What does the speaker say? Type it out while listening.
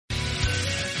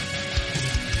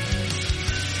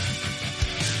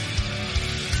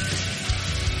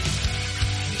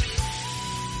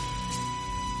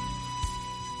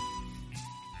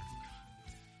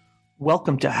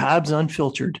Welcome to Habs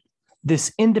Unfiltered.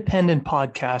 This independent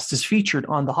podcast is featured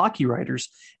on the Hockey Writers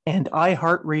and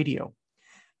iHeartRadio,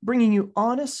 bringing you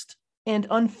honest and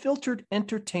unfiltered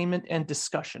entertainment and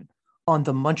discussion on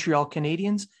the Montreal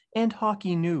Canadiens and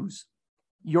hockey news.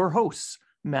 Your hosts,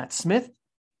 Matt Smith,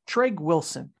 Treg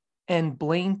Wilson, and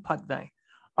Blaine Putvin,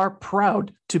 are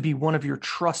proud to be one of your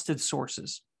trusted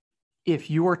sources.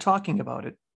 If you are talking about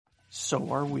it,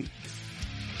 so are we.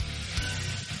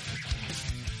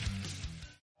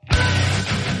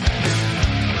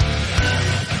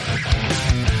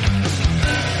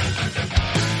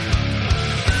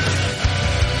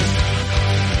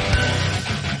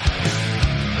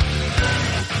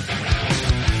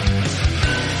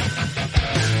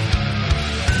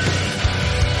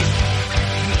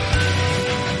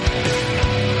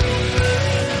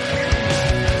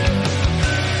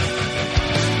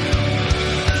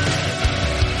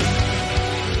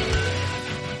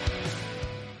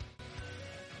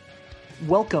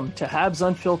 Welcome to Habs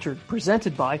Unfiltered,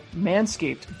 presented by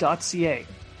Manscaped.ca.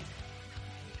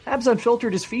 Habs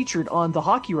Unfiltered is featured on the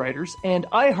Hockey Writers and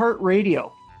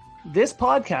iHeartRadio. This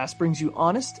podcast brings you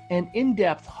honest and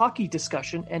in-depth hockey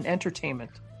discussion and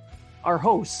entertainment. Our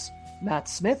hosts, Matt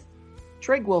Smith,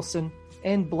 Treg Wilson,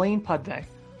 and Blaine Putvin,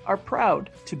 are proud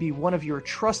to be one of your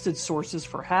trusted sources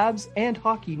for Habs and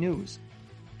hockey news.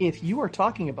 If you are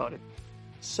talking about it,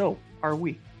 so are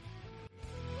we.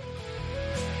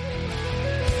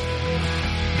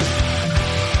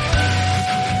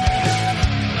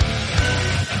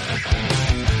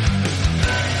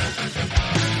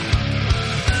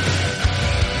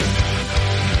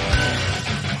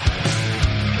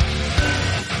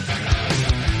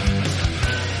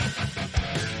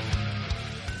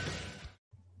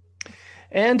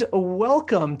 And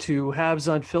welcome to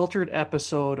Habs Unfiltered,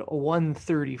 episode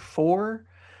 134.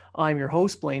 I'm your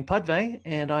host, Blaine Putvin,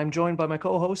 and I'm joined by my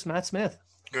co-host, Matt Smith.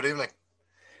 Good evening.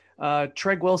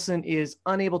 Treg Wilson is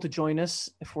unable to join us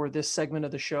for this segment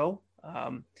of the show.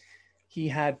 He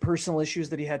had personal issues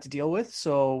that he had to deal with,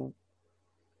 so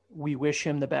we wish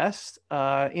him the best.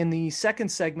 In the second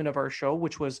segment of our show,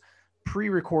 which was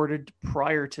pre-recorded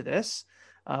prior to this,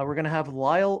 we're going to have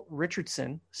Lyle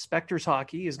Richardson, Spectres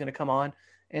Hockey, is going to come on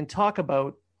and talk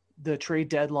about the trade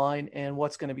deadline and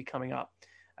what's going to be coming up.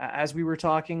 As we were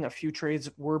talking, a few trades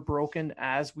were broken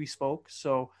as we spoke,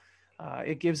 so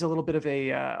it gives a little bit of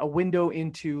a window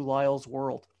into Lyle's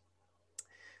world.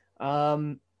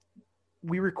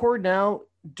 We record now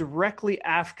directly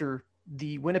after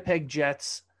the Winnipeg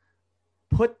Jets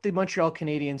put the Montreal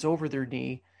Canadiens over their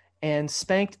knee and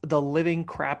spanked the living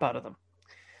crap out of them.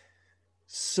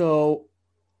 So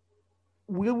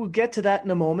we will get to that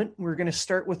in a moment. We're going to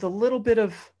start with a little bit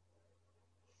of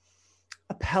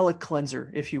a palate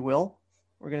cleanser, if you will.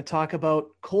 We're going to talk about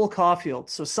Cole Caulfield.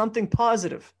 So something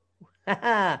positive.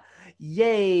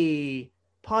 Yay.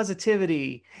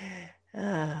 Positivity.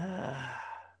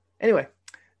 Anyway,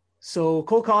 so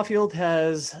Cole Caulfield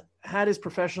has had his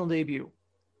professional debut.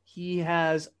 He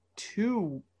has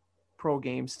 2 pro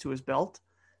games to his belt,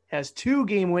 has 2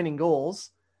 game-winning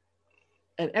goals,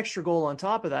 an extra goal on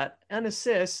top of that, an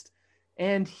assist,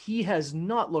 and he has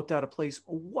not looked out of place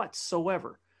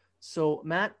whatsoever. So,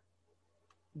 Matt,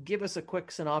 give us a quick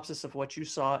synopsis of what you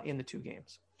saw in the 2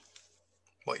 games.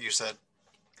 What you said.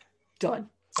 Done.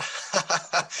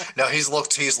 No, he's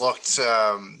looked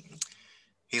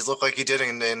like he did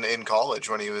in college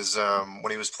when he was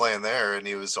playing there, and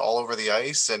he was all over the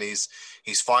ice, and he's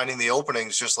finding the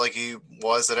openings just like he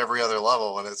was at every other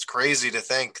level. And it's crazy to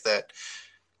think that,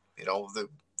 you know,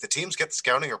 the teams get the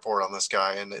scouting report on this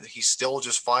guy, and he still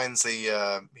just finds the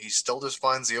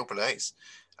open ice.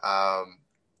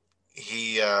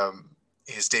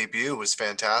 His debut was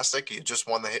fantastic. He just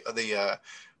won the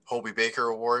Hobey Baker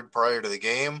Award prior to the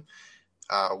game.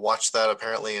 Watched that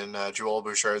apparently in Joel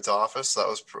Bouchard's office. That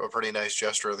was a pretty nice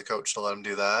gesture of the coach to let him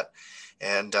do that.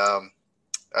 And as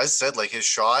I said, like his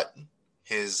shot,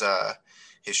 his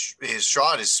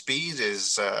shot, his speed,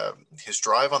 his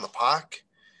drive on the puck.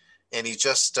 And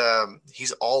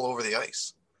he's all over the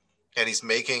ice, and he's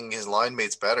making his line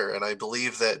mates better. And I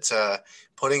believe that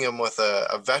putting him with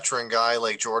a veteran guy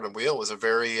like Jordan Wheel was a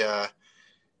very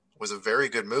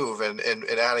good move. And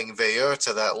adding Veilleux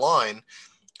to that line,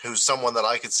 who's someone that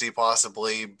I could see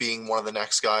possibly being one of the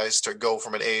next guys to go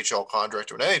from an AHL contract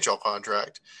to an NHL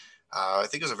contract, I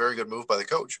think it was a very good move by the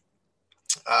coach.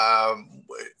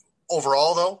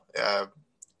 Overall, though,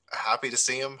 happy to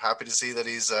see him. Happy to see that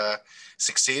he's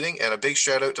succeeding. And a big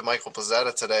shout out to Michael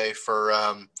Pizzetta today for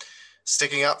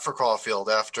sticking up for Caulfield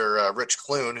after Rich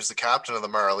Clune, who's the captain of the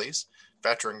Marlies,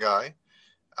 veteran guy,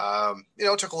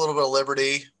 took a little bit of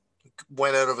liberty,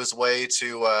 went out of his way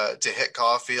to hit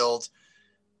Caulfield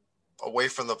away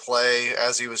from the play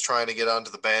as he was trying to get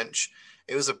onto the bench.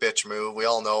 It was a bitch move. We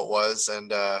all know it was,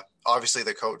 and obviously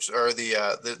the coach or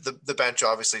the bench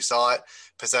obviously saw it.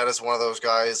 Pizzetta's one of those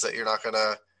guys that you're not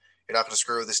gonna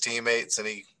screw with his teammates, and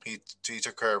he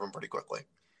took care of him pretty quickly.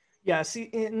 Yeah, see,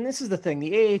 and this is the thing.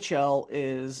 The AHL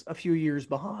is a few years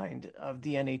behind of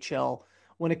the NHL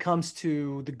when it comes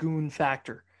to the goon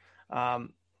factor.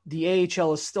 The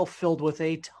AHL is still filled with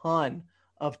a ton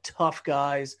of tough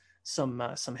guys, some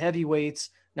heavyweights.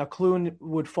 Now, Clune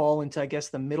would fall into, I guess,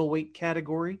 the middleweight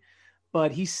category,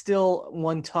 but he's still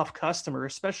one tough customer,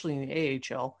 especially in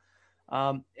the AHL.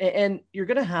 And you're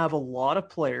going to have a lot of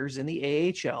players in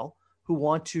the AHL who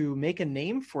want to make a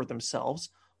name for themselves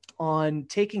on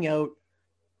taking out,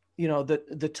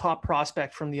 the top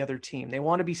prospect from the other team. They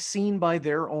want to be seen by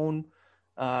their own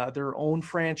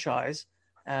franchise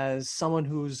as someone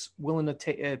who's willing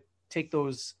to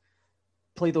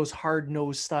play those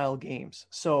hard-nosed style games.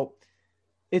 So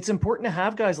it's important to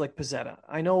have guys like Pizzetta.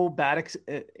 I know Baddock's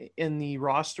in the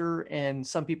roster, and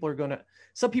some people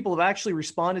have actually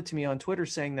responded to me on Twitter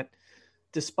saying that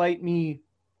despite me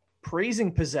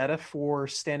praising Pizzetta for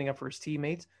standing up for his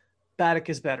teammates, Baddock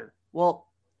is better. Well,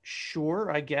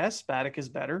 sure, I guess Baddock is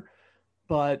better,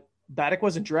 but Baddock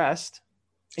wasn't dressed,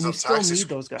 and you still need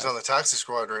those guys. He's on the taxi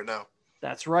squad right now.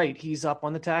 That's right. He's up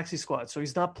on the taxi squad, so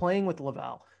he's not playing with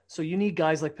Laval. So you need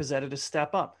guys like Pizzetta to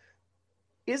step up.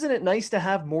 Isn't it nice to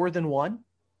have more than one?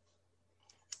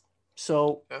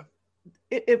 So yeah.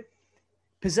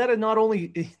 Pizzetta not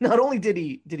only did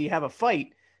he have a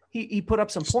fight, he put up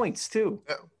some points too.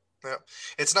 Yeah. Yeah,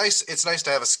 it's nice. It's nice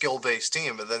to have a skill-based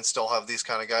team, but then still have these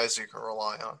kind of guys you can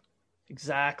rely on.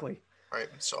 Exactly. Right.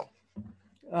 So.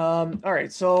 All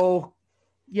right. So,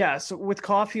 yeah. So with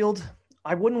Caulfield,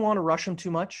 I wouldn't want to rush him too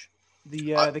much.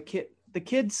 The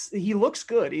kids, he looks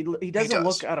good. He doesn't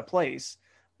look out of place,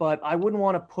 but I wouldn't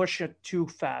want to push it too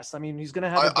fast. I mean, he's going to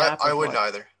have a gap. I wouldn't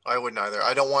either.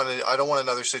 I don't want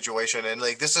another situation. And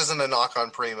like, this isn't a knock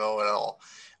on Primo at all,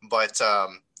 but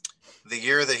the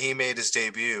year that he made his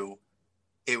debut,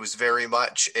 it was very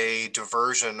much a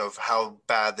diversion of how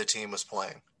bad the team was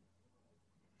playing.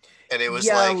 And it was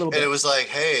like,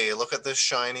 hey, look at this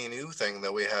shiny new thing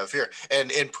that we have here.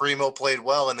 And Primo played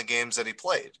well in the games that he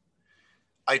played.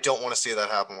 I don't want to see that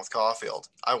happen with Caulfield.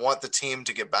 I want the team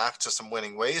to get back to some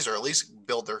winning ways, or at least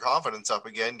build their confidence up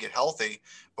again, get healthy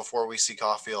before we see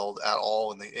Caulfield at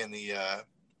all in the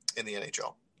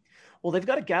NHL. Well, they've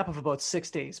got a gap of about 6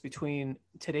 days between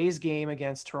today's game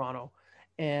against Toronto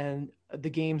and the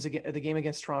game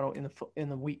against Toronto in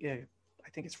the week. I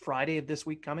think it's Friday of this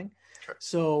week coming. Okay.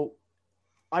 So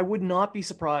I would not be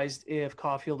surprised if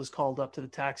Caulfield is called up to the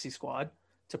taxi squad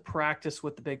to practice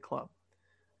with the big club.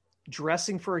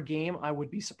 Dressing for a game, I would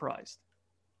be surprised.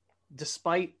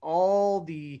 Despite all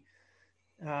the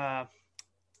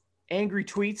angry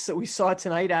tweets that we saw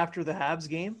tonight after the Habs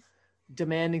game,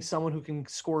 demanding someone who can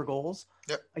score goals.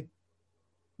 Yep.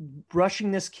 Rushing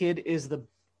this kid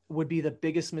would be the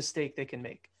biggest mistake they can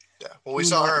make. Yeah. Well, we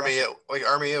saw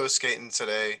Armia was skating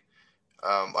today.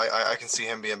 I can see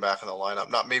him being back in the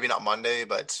lineup. Maybe not Monday,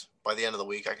 but by the end of the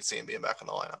week, I can see him being back in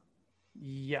the lineup.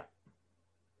 Yeah.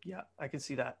 Yeah, I can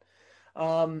see that.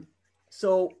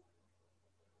 So,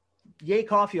 yay,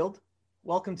 Caulfield.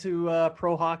 Welcome to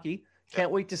pro hockey.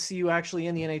 Can't wait to see you actually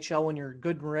in the NHL when you're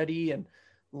good and ready and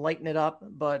lighten it up,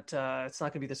 but it's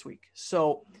not going to be this week.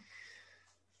 So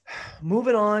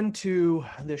moving on to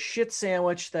the shit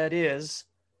sandwich that is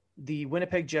the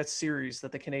Winnipeg Jets series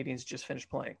that the Canadians just finished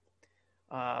playing.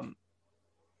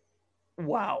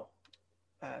 Wow.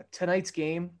 Tonight's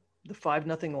game, the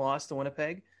 5-0 loss to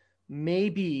Winnipeg, may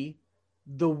be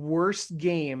the worst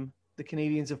game the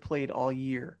Canadians have played all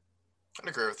year. I'd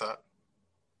agree with that.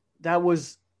 That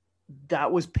was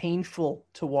painful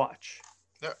to watch.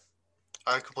 Yeah.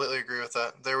 I completely agree with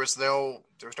that. There was no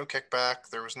kickback.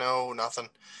 There was no nothing.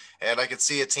 And I could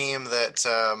see a team that,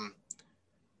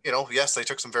 yes, they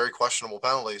took some very questionable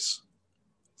penalties.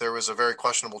 There was a very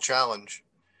questionable challenge,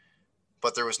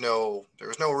 but there was no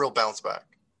real bounce back.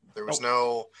 There was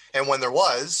and when there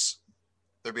was,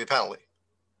 there'd be a penalty,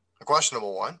 a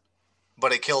questionable one,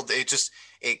 but it killed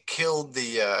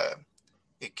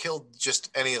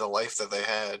just any of the life that they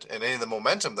had and any of the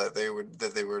momentum that they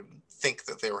would think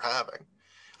that they were having.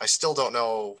 I still don't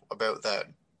know about that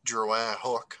Drouin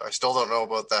hook. I still don't know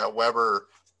about that Weber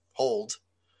hold.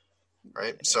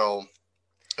 Right. So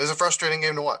it was a frustrating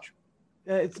game to watch.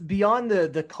 It's beyond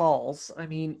the calls. I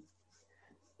mean,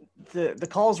 the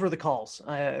calls were the calls.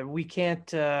 We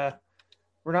can't, I'm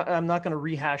not going to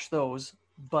rehash those,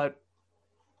 but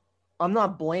I'm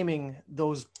not blaming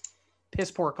those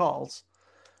piss poor calls.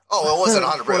 Oh, it wasn't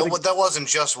For 100. That wasn't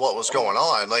just what was going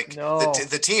on. Like no,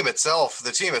 the team itself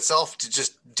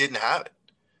just didn't have it.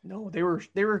 no, they were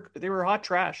hot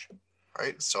trash.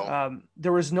 Right. So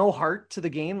There was no heart to the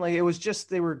game. Like it was just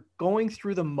they were going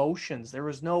through the motions. There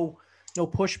was no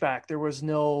pushback. There was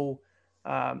no.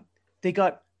 They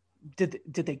got did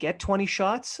they get 20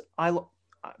 shots?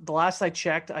 The last I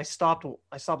checked, I stopped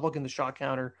looking at the shot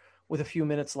counter with a few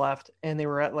minutes left, and they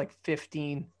were at like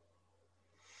 15.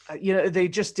 They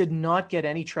just did not get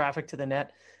any traffic to the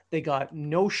net. They got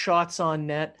no shots on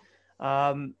net.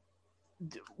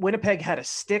 Winnipeg had a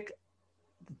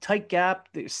tight gap,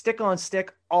 stick on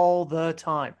stick all the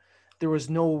time. There was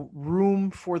no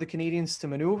room for the Canadians to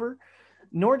maneuver,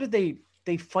 nor did they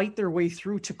fight their way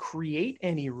through to create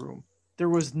any room. There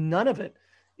was none of it.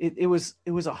 It was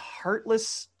a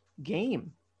heartless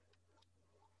game.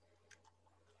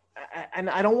 And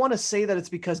I don't want to say that it's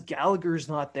because Gallagher's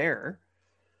not there,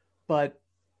 but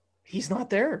he's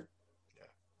not there.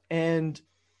 Yeah. And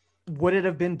would it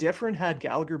have been different had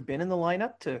Gallagher been in the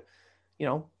lineup to,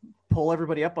 pull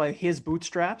everybody up by his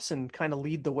bootstraps and kind of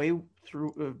lead the way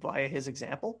through via his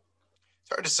example?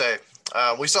 It's hard to say.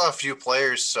 We saw a few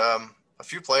players I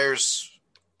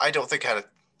don't think had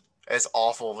as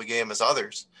awful of a game as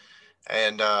others.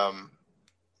 And, I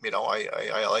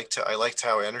liked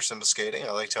how Anderson was skating.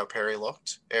 I liked how Perry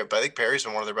looked. But I think Perry's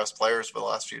been one of their best players for the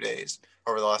last few days,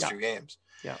 over the last few games.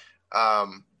 Yeah.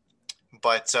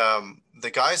 But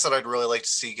the guys that I'd really like to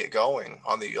see get going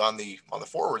on the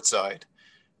forward side,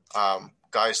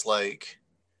 guys like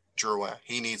Drouin,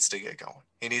 he needs to get going.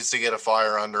 He needs to get a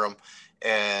fire under him,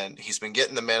 and he's been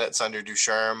getting the minutes under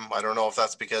Ducharme. I don't know if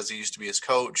that's because he used to be his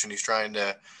coach and he's trying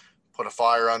to put a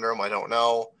fire under him. I don't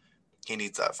know. He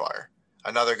needs that fire.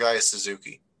 Another guy is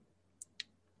Suzuki.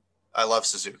 I love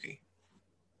Suzuki.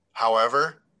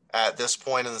 However, at this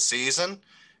point in the season,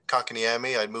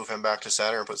 Kakaniemi, I'd move him back to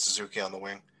center and put Suzuki on the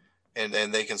wing, and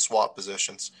they can swap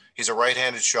positions. He's a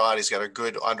right-handed shot. He's got a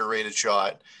good underrated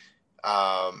shot.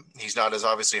 He's not as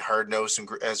obviously hard-nosed and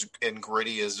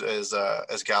gritty as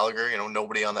Gallagher.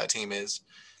 Nobody on that team is,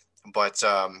 but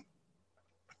I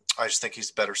just think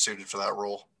he's better suited for that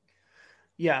role.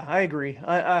 Yeah, I agree.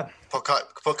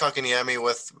 Put Kakaniemi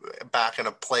back in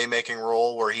a playmaking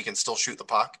role where he can still shoot the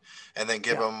puck, and then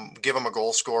give him a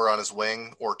goal scorer on his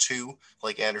wing or two,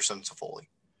 like Anderson Toffoli.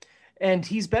 And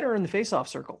he's better in the faceoff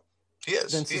circle. He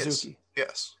is than Suzuki.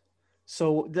 Yes.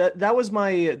 So that was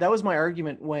my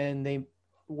argument when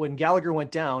Gallagher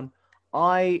went down.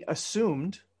 I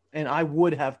assumed, and I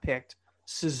would have picked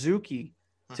Suzuki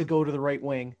to go to the right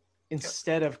wing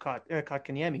instead of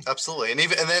Kotkaniemi. Absolutely, and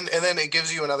then it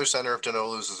gives you another center if Deneau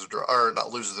loses a draw, or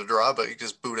not loses the draw, but you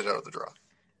just boot it out of the draw.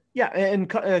 Yeah, and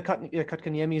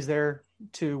Kotkaniemi is there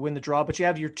to win the draw, but you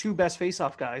have your two best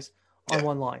faceoff guys on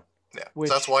one line. Yeah,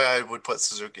 so that's why I would put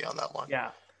Suzuki on that line.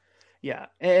 Yeah,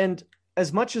 and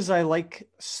as much as I like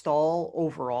Stahl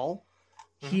overall,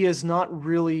 he is not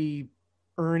really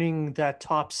earning those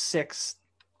top six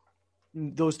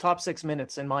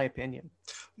minutes, in my opinion.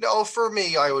 No, for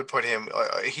me, I would put him.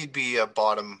 He'd be a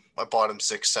bottom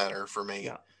six center for me.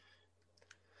 Yeah.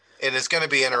 And it's going to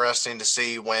be interesting to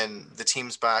see when the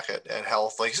team's back at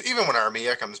health. Like even when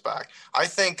Armia comes back, I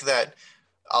think that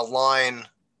a line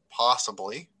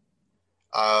possibly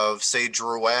of say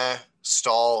Drouin,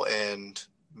 Stahl, and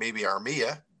maybe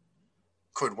Armia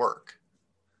could work.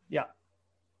 Yeah.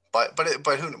 But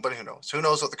who knows? Who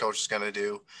knows what the coach is going to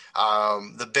do?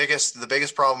 The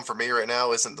biggest problem for me right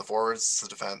now isn't the forwards; it's the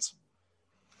defense.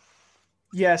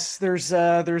 Yes, there's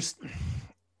the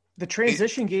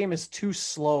transition game is too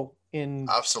slow in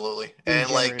absolutely, and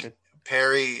generated. Like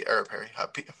Perry,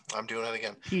 I'm doing it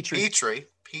again. Petrie,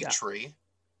 yeah.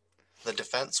 The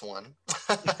defense one.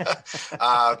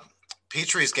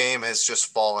 Petrie's game has just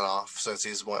fallen off since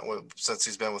he's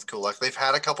been with Kulak. They've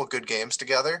had a couple good games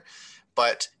together,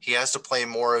 but he has to play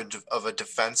more of a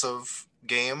defensive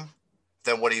game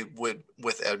than what he would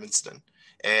with Edmonton.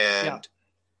 And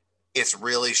it's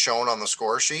really shown on the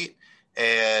score sheet,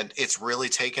 and it's really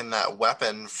taken that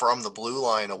weapon from the blue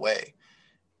line away.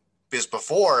 Because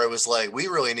before it was like, we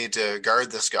really need to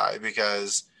guard this guy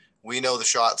because we know the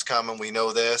shot's coming, we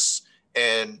know this,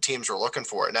 and teams are looking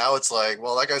for it. Now it's like,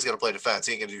 well, that guy's got to play defense.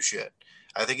 He ain't gonna do shit.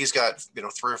 I think he's got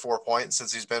 3 or 4 points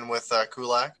since he's been with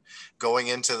Kulak. Going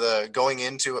into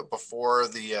it before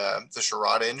the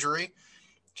Sherrod injury,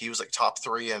 he was like top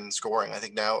 3 in scoring. I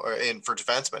think now, for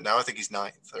defensemen, now I think he's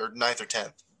 9th or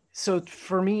 10th. So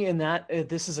for me, in that,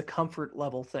 this is a comfort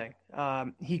level thing.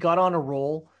 He got on a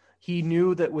roll. He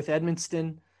knew that with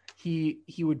Edmonton,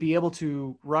 he would be able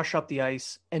to rush up the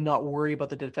ice and not worry about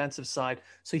the defensive side.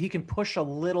 So he can push a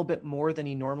little bit more than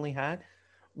he normally had.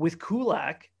 With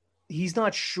Kulak, he's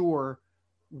not sure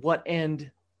what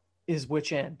end is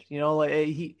which end,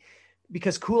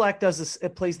 because Kulak does this,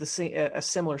 it plays the same, a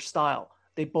similar style.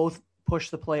 They both push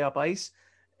the play up ice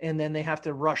and then they have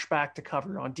to rush back to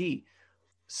cover on D.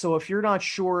 So if you're not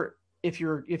sure if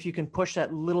you can push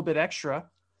that little bit extra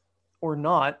or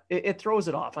not, it throws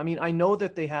it off. I mean, I know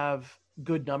that they have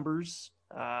good numbers,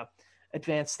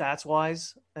 advanced stats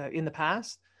wise in the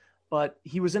past, but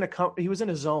he was in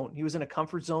a zone. He was in a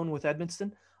comfort zone with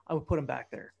Edmonton. I would put him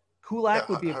back there. Kulak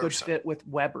would be a good 100%. fit with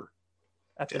Weber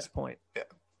at this point. Yeah.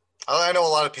 I know a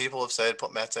lot of people have said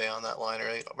put Mete on that line.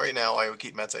 Right now, I would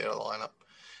keep Mete out of the lineup.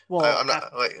 Well, I'm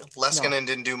not Leskinen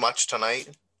didn't do much tonight,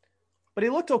 but he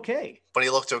looked okay.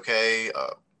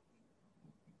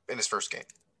 In his first game.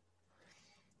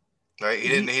 Right? He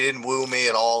didn't woo me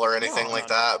at all or anything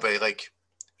that, but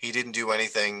he didn't do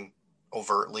anything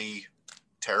overtly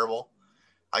terrible.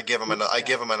 I give him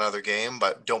another game,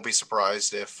 but don't be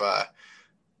surprised if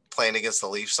playing against the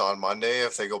Leafs on Monday,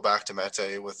 if they go back to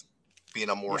Mete with being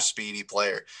a more speedy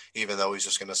player, even though he's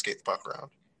just going to skate the puck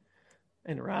around.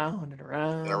 And around and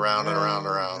around. And around and around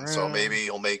and around. So maybe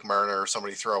he'll make Marner or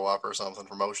somebody throw up or something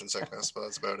for motion sickness, but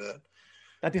that's about it.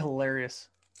 That'd be hilarious.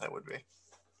 That would be.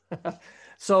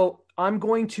 So I'm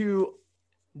going to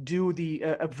do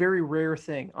a very rare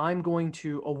thing. I'm going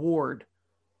to award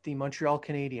the Montreal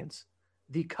Canadiens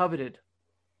the coveted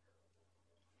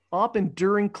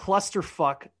enduring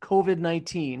clusterfuck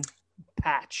COVID-19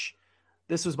 patch.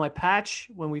 This was my patch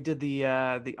when we did the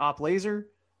op laser.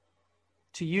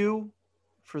 To you,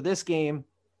 for this game,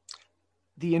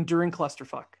 the enduring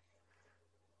clusterfuck.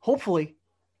 Hopefully,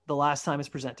 the last time it's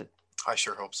presented. I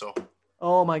sure hope so.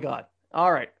 Oh my God.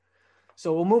 All right.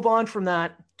 So we'll move on from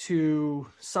that to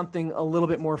something a little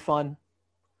bit more fun.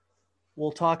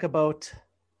 We'll talk about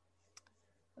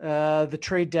the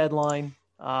trade deadline.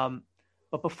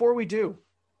 But before we do,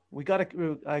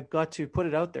 I've got to put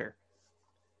it out there.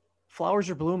 Flowers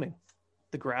are blooming.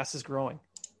 The grass is growing.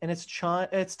 And it's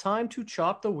time to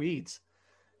chop the weeds.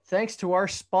 Thanks to our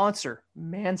sponsor,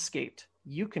 Manscaped,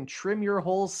 you can trim your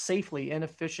holes safely and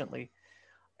efficiently.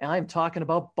 And I'm talking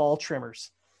about ball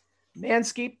trimmers.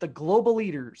 Manscaped, the global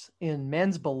leaders in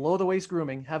men's below-the-waist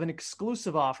grooming, have an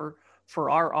exclusive offer for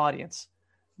our audience.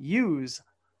 Use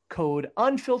code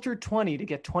Unfiltered20 to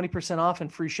get 20% off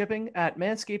and free shipping at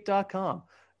manscaped.com.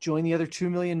 Join the other 2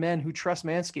 million men who trust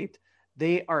Manscaped.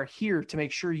 They are here to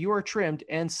make sure you are trimmed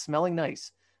and smelling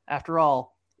nice. After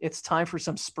all, it's time for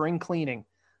some spring cleaning,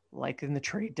 like in the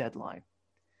trade deadline.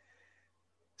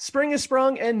 Spring is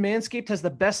sprung, and Manscaped has the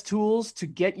best tools to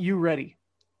get you ready.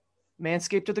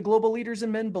 Manscaped are the global leaders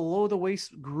in men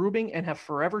below-the-waist grooming and have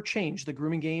forever changed the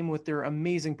grooming game with their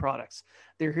amazing products.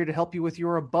 They're here to help you with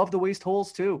your above-the-waist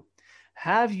holes, too.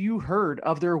 Have you heard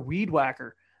of their Weed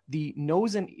Whacker? The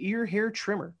nose and ear hair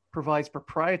trimmer provides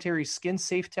proprietary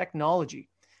skin-safe technology,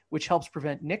 which helps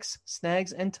prevent nicks,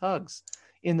 snags, and tugs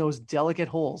in those delicate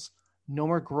holes. No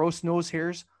more gross nose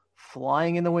hairs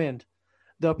flying in the wind.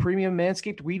 The premium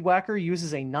Manscaped Weed Whacker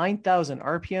uses a 9,000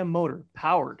 RPM motor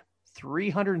powered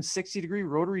 360-degree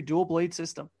rotary dual blade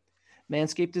system.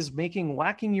 Manscaped is making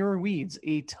whacking your weeds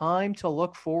a time to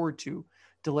look forward to,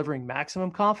 delivering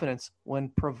maximum confidence when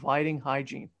providing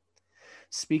hygiene.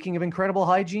 Speaking of incredible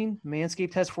hygiene,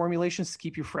 Manscaped has formulations to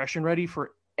keep you fresh and ready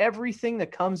for everything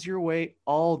that comes your way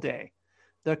all day.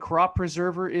 The Crop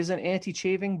Preserver is an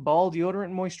anti-chafing ball deodorant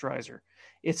and moisturizer.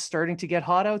 It's starting to get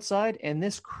hot outside, and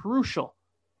this crucial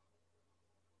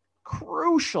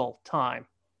time,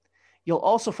 you'll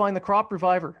also find the Crop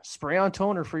Reviver spray-on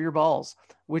toner for your balls,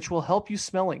 which will help you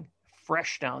smelling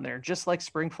fresh down there, just like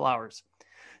spring flowers.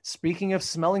 Speaking of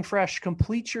smelling fresh,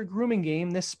 complete your grooming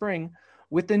game this spring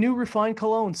with the new Refined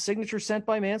Cologne signature scent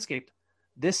by Manscaped.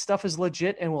 This stuff is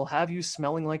legit and will have you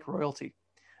smelling like royalty.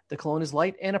 The cologne is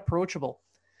light and approachable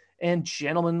and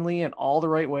gentlemanly in all the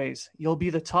right ways. You'll be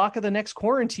the talk of the next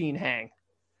quarantine hang.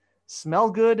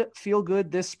 Smell good, feel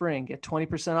good this spring. Get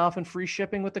 20% off and free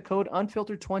shipping with the code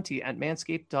Unfiltered20 at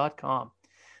manscaped.com.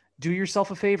 Do yourself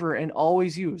a favor and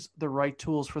always use the right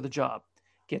tools for the job.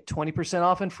 Get 20%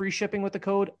 off and free shipping with the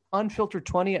code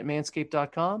Unfiltered20 at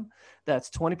manscaped.com. That's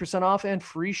 20% off and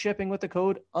free shipping with the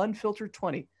code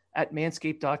Unfiltered20 at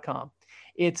manscaped.com.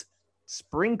 It's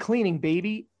spring cleaning,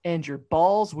 baby, and your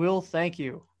balls will thank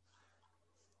you.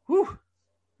 Whew,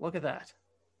 look at that.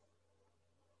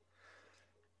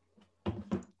 A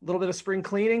little bit of spring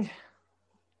cleaning.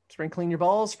 Spring clean your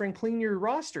balls, spring clean your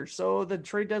roster. So the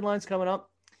trade deadline's coming up.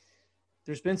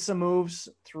 There's been some moves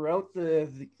throughout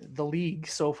the league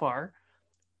so far.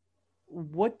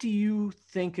 what do you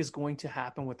think is going to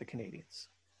happen with the Canadiens?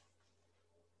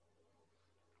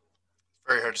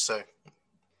 Very hard to say.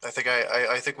 I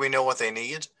think we know what they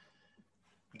need.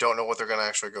 Don't know what they're going to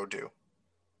actually go do.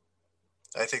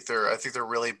 I think they're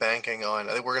really banking on.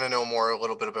 I think we're going to know more a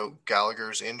little bit about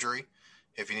Gallagher's injury,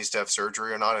 if he needs to have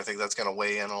surgery or not. I think that's going to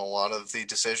weigh in on a lot of the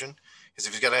decision. Because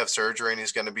if he's going to have surgery and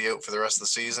he's going to be out for the rest of the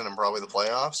season and probably the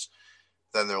playoffs,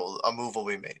 then a move will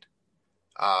be made.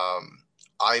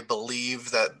 I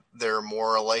believe that they're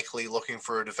more likely looking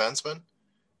for a defenseman.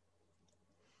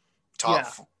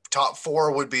 Top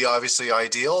four would be obviously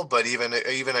ideal, but even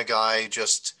a guy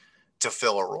just to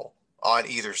fill a role on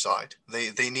either side.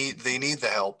 They need the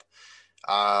help.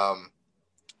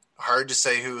 Hard to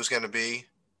say who's going to be.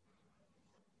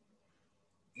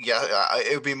 Yeah,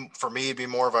 it would be for me. It'd be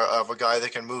more of a guy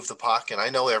that can move the puck. And I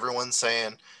know everyone's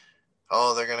saying,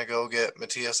 "Oh, they're going to go get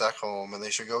Matthias Ekholm, and they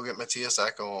should go get Matthias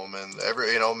Ekholm." And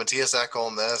Matthias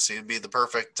Ekholm, he'd be the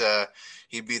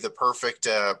perfect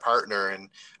partner. And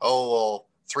oh well,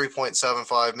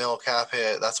 3.75 mil cap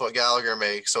hit. That's what Gallagher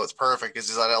makes, so it's perfect because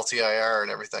he's on LTIR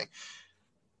and everything.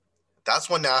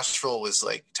 That's when Nashville was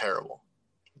like terrible.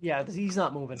 Yeah, he's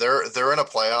not moving. They're in a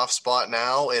playoff spot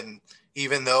now, and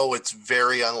even though it's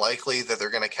very unlikely that they're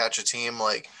going to catch a team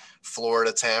like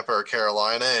Florida, Tampa, or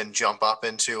Carolina and jump up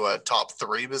into a top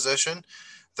 3 position,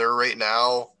 they're right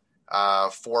now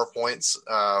 4 points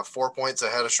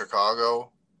ahead of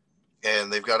Chicago,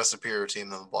 and they've got a superior team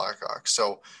than the Blackhawks.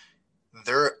 So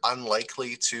they're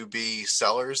unlikely to be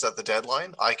sellers at the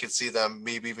deadline. I could see them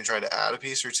maybe even trying to add a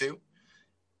piece or two,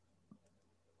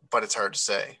 but it's hard to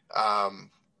say.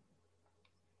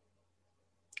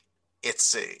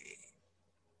 It's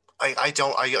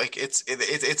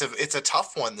a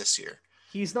tough one this year.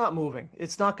 He's not moving.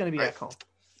 It's not going to be Ekholm.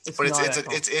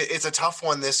 It's a tough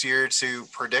one this year to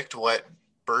predict what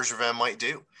Bergevin might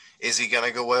do. Is he going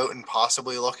to go out and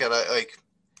possibly look at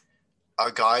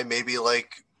a guy maybe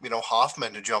like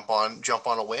Hoffman to jump on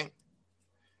a wing?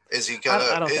 Is he gonna?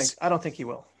 I don't think he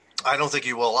will. I don't think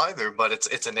he will either. But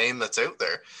it's a name that's out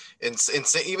there.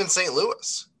 Even St.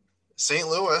 Louis. St.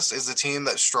 Louis is a team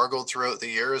that struggled throughout the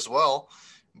year as well,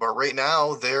 but right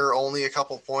now they're only a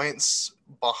couple points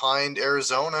behind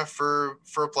Arizona for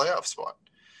a playoff spot.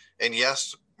 And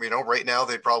yes, right now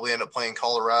they'd probably end up playing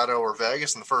Colorado or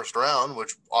Vegas in the first round,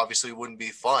 which obviously wouldn't be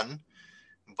fun.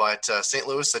 But St.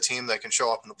 Louis is a team that can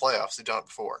show up in the playoffs. They've done it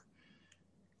before.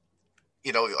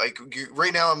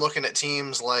 Right now I'm looking at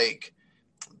teams like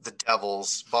the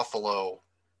Devils, Buffalo,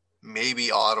 maybe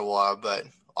Ottawa, but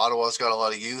Ottawa's got a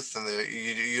lot of youth, and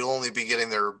you'll only be getting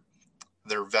their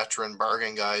veteran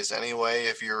bargain guys anyway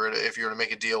if you were to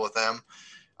make a deal with them,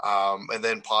 and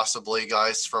then possibly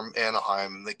guys from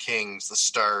Anaheim, the Kings, the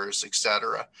Stars,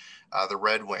 etc., the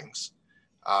Red Wings.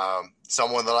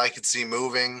 Someone that I could see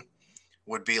moving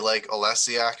would be like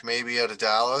Olesiak, maybe out of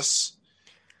Dallas.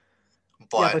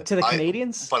 But to the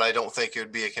Canadiens? But I don't think it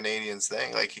would be a Canadiens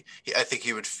thing. I think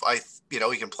he would.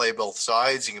 He can play both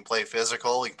sides. He can play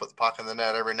physical. He can put the puck in the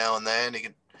net every now and then. He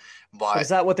can. But is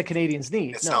that what the Canadiens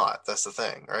need? It's not. That's the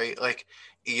thing, right? Like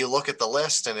you look at the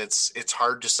list, and it's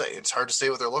hard to say. It's hard to say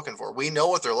what they're looking for. We know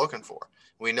what they're looking for.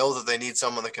 We know that they need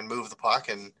someone that can move the puck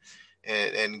and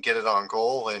get it on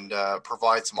goal and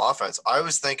provide some offense. I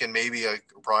was thinking maybe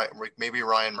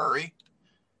Ryan Murray.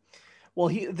 Well,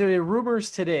 the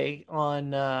rumors today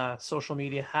on social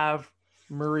media have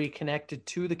Murray connected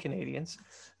to the Canadiens.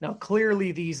 Now,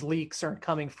 clearly, these leaks aren't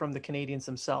coming from the Canadiens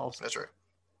themselves. That's right.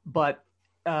 But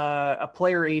a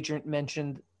player agent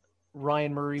mentioned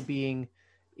Ryan Murray being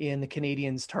in the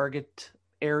Canadiens' target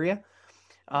area.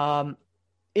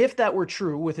 If that were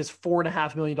true, with his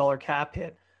 $4.5 million cap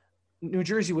hit, New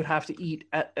Jersey would have to eat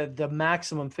at the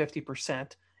maximum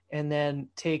 50% and then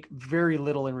take very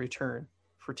little in return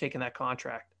for taking that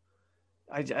contract.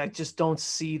 I just don't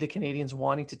see the Canadiens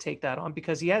wanting to take that on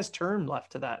because he has term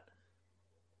left to that.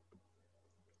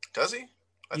 Does he?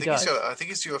 I think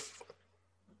he's due.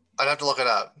 I'd have to look it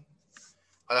up.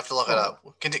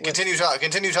 Continue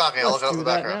talking. I'll look it up in the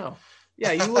background. Now.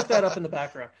 Yeah, you look that up in the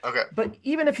background. Okay. But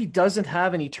even if he doesn't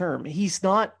have any term, he's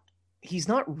not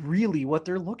really what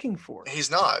they're looking for.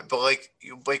 He's not. But like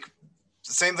the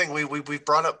same thing. We've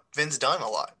brought up Vince Dunn a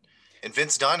lot, and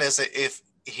Vince Dunn is if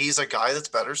he's a guy that's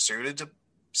better suited to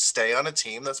stay on a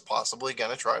team that's possibly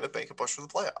going to try to make a push for the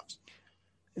playoffs.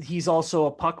 He's also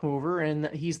a puck mover, and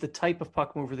he's the type of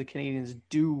puck mover the Canadiens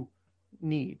do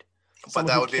need. But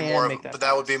that would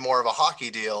be more of a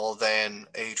hockey deal than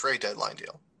a trade deadline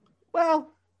deal. Well,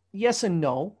 yes and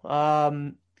no.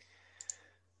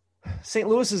 St.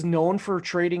 Louis is known for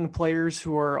trading players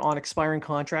who are on expiring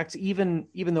contracts, even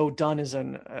though Dunn is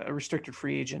a restricted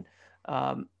free agent.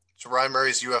 So Ryan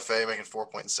Murray's UFA making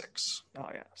 4.6. Oh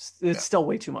yeah, it's still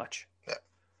way too much. Yeah.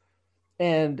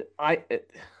 And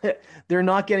they're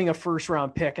not getting a first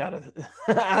round pick out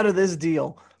of this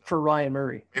deal for Ryan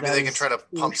Murray. Maybe they can try to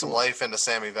pump some life into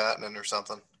Sammy Vatanen or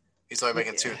something. He's only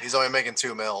making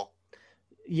 $2 million.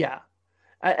 Yeah.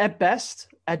 At best,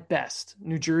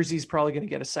 New Jersey's probably going to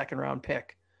get a second round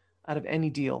pick out of any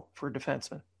deal for a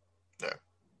defenseman. Yeah.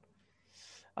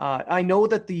 I know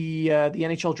that the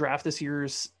NHL draft this year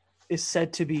is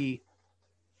said to be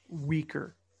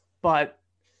weaker, but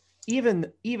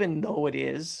even though it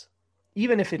is,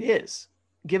 even if it is,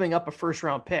 giving up a first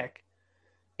round pick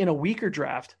in a weaker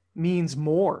draft means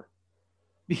more.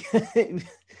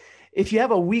 If you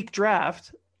have a weak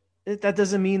draft, that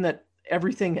doesn't mean that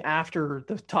everything after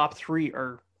the top three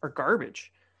are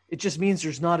garbage. It just means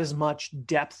there's not as much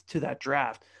depth to that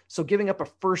draft. So giving up a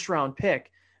first round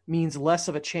pick means less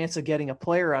of a chance of getting a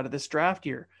player out of this draft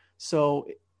year. So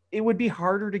it would be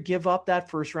harder to give up that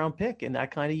first round pick in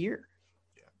that kind of year.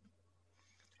 Yeah.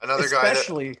 Another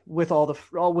especially guy with all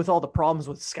the problems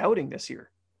with scouting this year.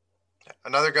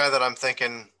 Another guy that I'm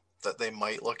thinking that they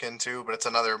might look into, but it's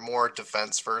another more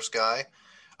defense first guy,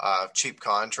 cheap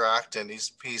contract. And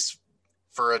he's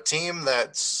for a team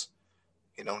that's,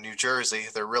 New Jersey,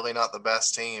 they're really not the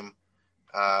best team.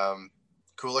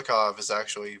 Kulikov is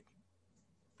actually,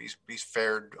 he's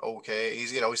fared okay.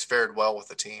 He's fared well with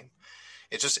the team.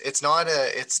 I'm not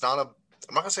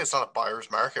gonna say it's not a buyer's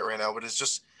market right now, but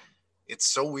it's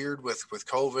so weird with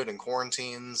COVID and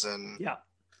quarantines and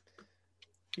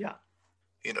yeah.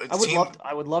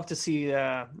 I would love to see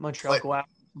Montreal go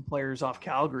after some players off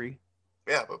Calgary.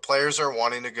 Yeah, but players are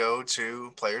wanting to go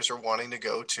to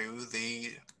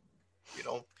the,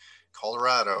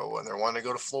 Colorado, and they're wanting to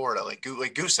go to Florida, like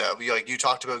Gusev. You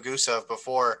talked about Gusev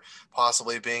before,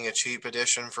 possibly being a cheap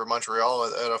addition for Montreal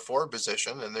at a forward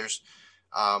position, and there's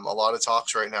a lot of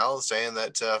talks right now saying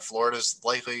that Florida's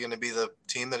likely going to be the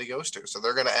team that he goes to. So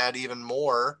they're going to add even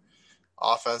more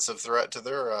offensive threat to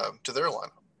their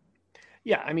lineup.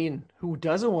 Yeah, I mean, who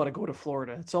doesn't want to go to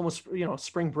Florida? It's almost,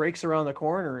 spring breaks around the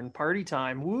corner and party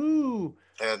time. Woo!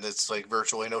 And it's like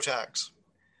virtually no tax.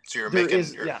 So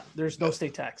there's no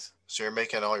state tax. So you're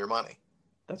making all your money.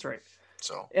 That's right.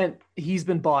 So, and he's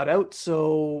been bought out.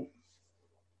 So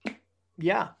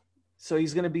yeah. So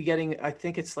he's going to be getting, I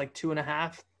think it's like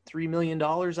 $2.5-3 million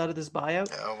out of this buyout.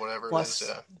 Yeah, whatever plus, it is.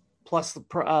 Yeah. Plus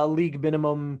the league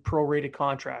minimum prorated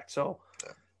contract. So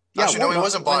yeah. Actually, no, he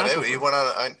wasn't bought out. He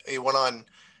went on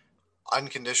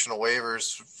unconditional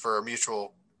waivers for a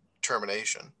mutual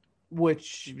termination,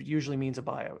 which usually means a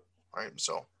buyout. Right.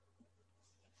 So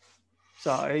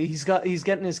he's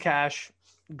getting his cash.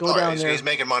 Down there. He's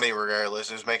making money regardless.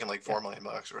 He's making like $4 million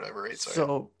or whatever. Right.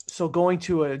 So going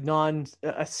to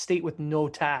a state with no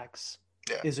tax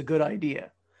is a good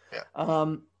idea.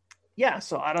 Yeah.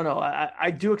 So I don't know.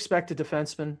 I do expect a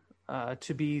defenseman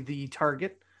to be the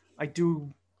target. I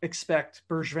do expect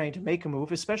Bergevin to make a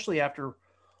move, especially after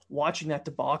watching that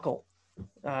debacle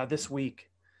this week.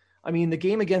 I mean, the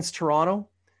game against Toronto,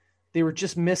 they were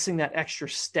just missing that extra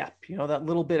step, that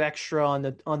little bit extra on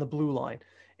the blue line.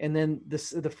 And then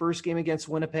the first game against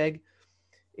Winnipeg,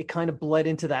 it kind of bled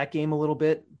into that game a little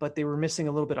bit, but they were missing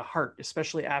a little bit of heart,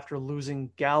 especially after losing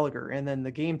Gallagher. And then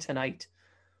the game tonight,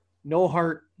 no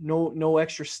heart, no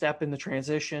extra step in the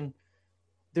transition.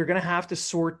 They're going to have to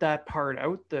sort that part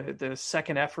out, the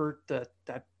second effort,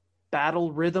 that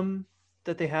battle rhythm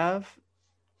that they have.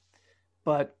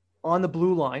 But on the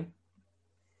blue line,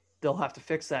 they'll have to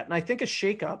fix that. And I think a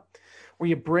shakeup where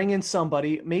you bring in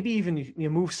somebody, maybe even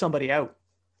you move somebody out,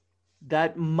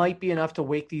 that might be enough to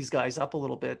wake these guys up a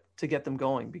little bit to get them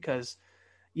going, because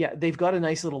they've got a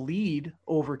nice little lead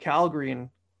over Calgary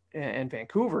and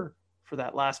Vancouver for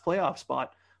that last playoff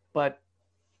spot, but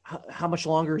how much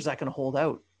longer is that going to hold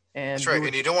out? And that's right.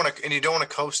 And you don't want to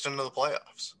coast into the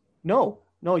playoffs. No,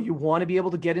 you want to be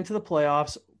able to get into the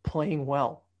playoffs playing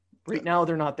well. Right now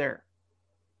they're not there.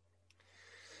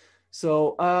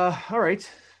 So, all right.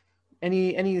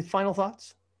 Any final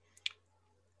thoughts?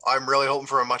 I'm really hoping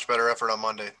for a much better effort on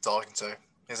Monday. That's all I can say.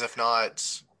 Because if not,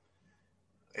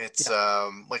 it's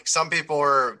like some people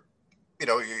are,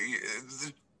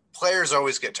 the players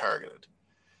always get targeted,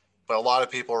 but a lot of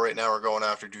people right now are going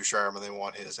after Ducharme and they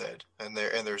want his head, and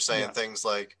they're saying things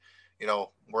like,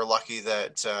 we're lucky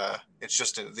that it's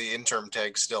just the interim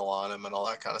tag's still on him and all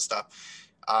that kind of stuff.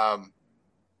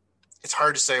 It's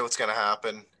hard to say what's going to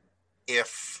happen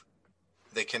if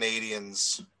the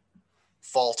Canadians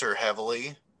falter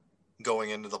heavily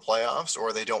going into the playoffs,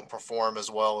 or they don't perform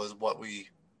as well as what we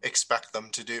expect them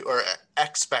to do or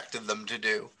expected them to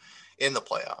do in the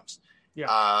playoffs.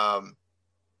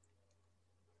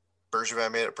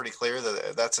 Bergevin made it pretty clear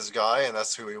that that's his guy and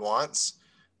that's who he wants.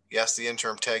 Yes, the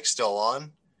interim tag's still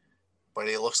on, but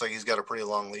it looks like he's got a pretty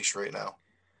long leash right now.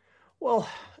 Well,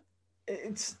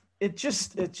 it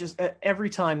just every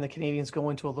time the Canadians go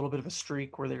into a little bit of a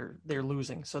streak where they're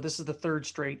losing. So this is the third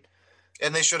straight.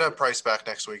 And they should have Price back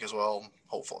next week as well,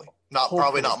 hopefully.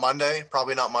 Probably not Monday,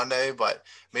 but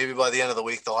maybe by the end of the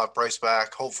week they'll have Price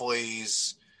back. Hopefully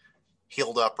he's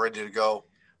healed up, ready to go.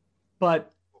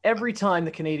 But every time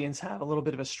the Canadians have a little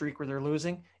bit of a streak where they're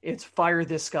losing, it's fire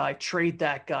this guy, trade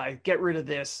that guy, get rid of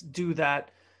this, do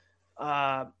that.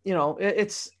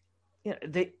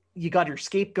 You got your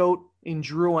scapegoat in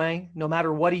Drouin. No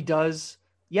matter what he does,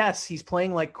 yes, he's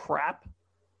playing like crap.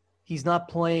 He's not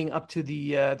playing up to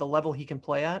the level he can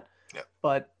play at. Yeah.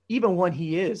 But even when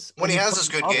he is, when he has his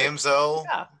good games, though,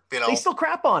 they still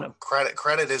crap on him.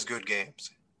 Credit is good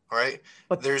games, right?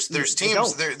 But there's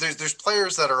teams, there's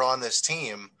players that are on this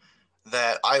team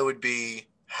that I would be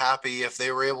happy if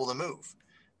they were able to move.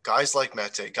 Guys like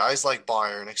Mete, guys like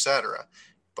Byron, etc.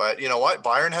 But you know what?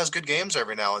 Byron has good games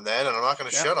every now and then, and I'm not going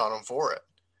to shit on him for it.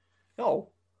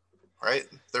 No. Right?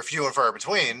 They're few and far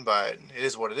between, but it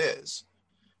is what it is.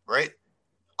 Right?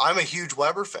 I'm a huge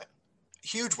Weber fan.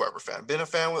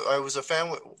 I was a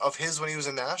fan of his when he was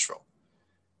in Nashville.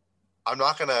 I'm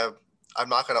not gonna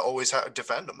always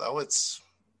defend him though. It's,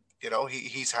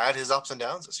 he's had his ups and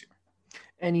downs this year.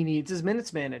 And he needs his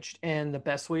minutes managed. And the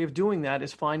best way of doing that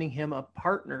is finding him a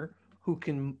partner who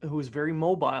is very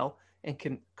mobile and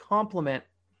can complement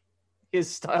his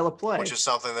style of play. Which is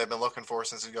something they've been looking for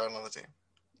since he got on the team.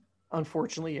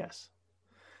 Unfortunately, yes.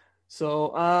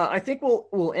 So I think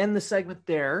we'll end the segment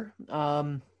there.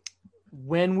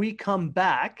 When we come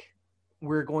back,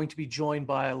 we're going to be joined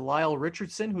by Lyle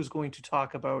Richardson, who's going to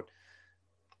talk about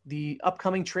the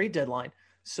upcoming trade deadline.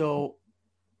 So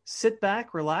sit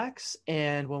back, relax,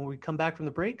 and when we come back from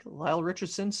the break, Lyle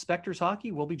Richardson, Spectres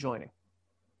Hockey, will be joining.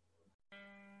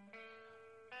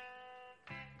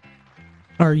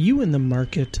 Are you in the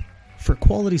market for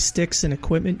quality sticks and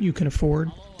equipment you can afford?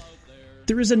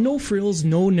 There is a no-frills,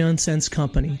 no-nonsense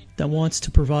company that wants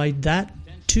to provide that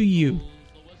to you.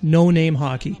 No Name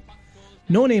Hockey.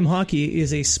 No Name Hockey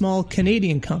is a small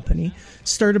Canadian company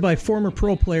started by former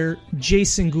pro player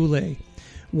Jason Goulet.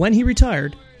 When he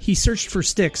retired, he searched for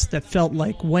sticks that felt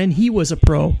like when he was a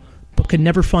pro, but could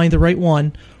never find the right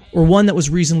one or one that was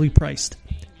reasonably priced.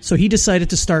 So he decided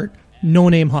to start No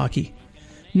Name Hockey.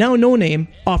 Now No Name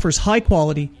offers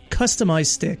high-quality, customized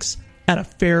sticks at a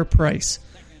fair price.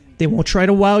 They won't try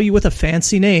to wow you with a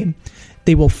fancy name.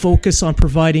 They will focus on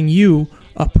providing you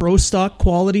a pro stock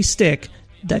quality stick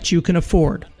that you can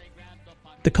afford.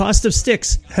 The cost of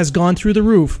sticks has gone through the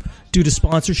roof due to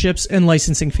sponsorships and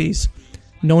licensing fees.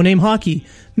 No Name Hockey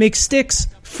makes sticks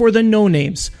for the no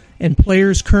names and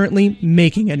players currently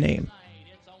making a name.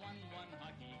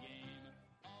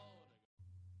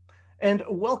 And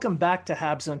welcome back to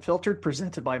Habs Unfiltered,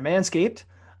 presented by Manscaped.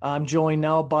 I'm joined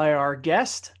now by our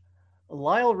guest,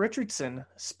 Lyle Richardson,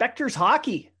 Spectres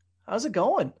Hockey. How's it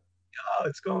going? Oh,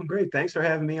 it's going great. Thanks for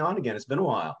having me on again. It's been a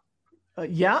while.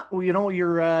 Yeah, well,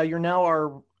 you're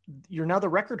now the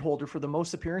record holder for the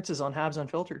most appearances on Habs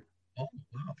Unfiltered. Oh,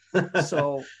 wow.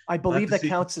 So I believe that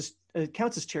counts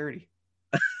as charity.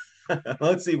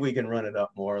 Let's see if we can run it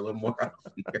up a little more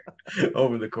often here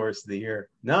over the course of the year.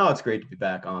 No, it's great to be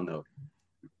back on though.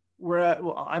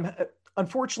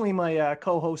 Unfortunately my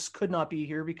co-hosts could not be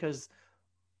here because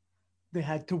they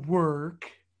had to work.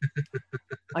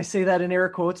 I say that in air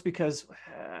quotes because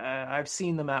I've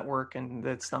seen them at work and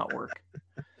that's not work.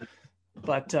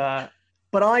 But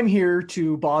I'm here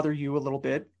to bother you a little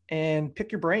bit and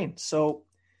pick your brain. So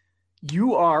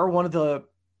you are one of the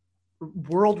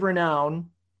world-renowned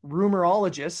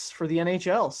rumorologists for the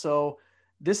NHL. So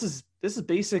this is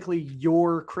basically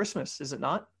your Christmas, is it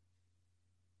not?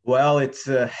 Well, it's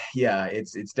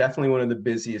definitely one of the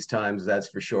busiest times, that's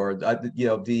for sure.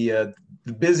 The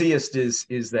busiest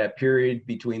is that period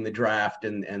between the draft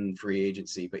and free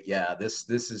agency. But yeah, this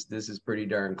is pretty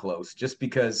darn close. Just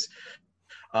because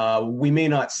we may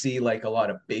not see like a lot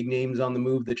of big names on the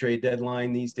move, the trade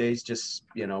deadline these days. Just,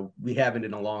 we haven't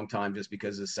in a long time just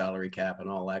because of salary cap and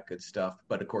all that good stuff.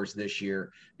 But of course, this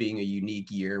year being a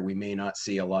unique year, we may not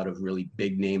see a lot of really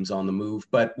big names on the move.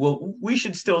 But we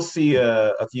should still see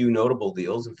a few notable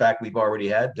deals. In fact, we've already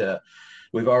had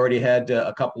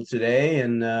a couple today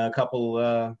and a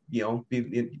couple,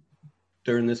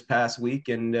 during this past week,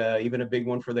 and even a big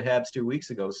one for the Habs 2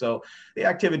 weeks ago. So the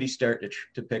activity's starting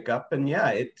to pick up, and yeah,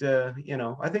 I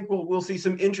think we'll see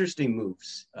some interesting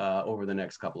moves over the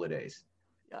next couple of days.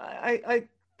 I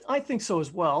think so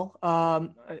as well.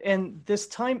 And this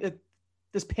time,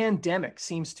 this pandemic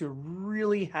seems to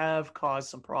really have caused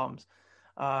some problems.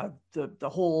 The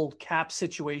whole cap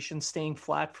situation staying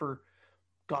flat for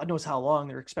God knows how long.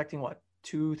 They're expecting what,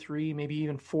 2, 3, maybe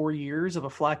even 4 years of a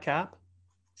flat cap.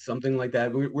 Something like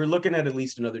that. We're looking at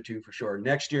least another 2 for sure.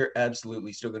 Next year,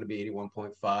 absolutely still going to be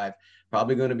 81.5.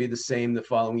 Probably going to be the same the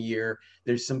following year.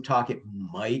 There's some talk it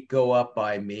might go up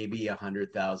by maybe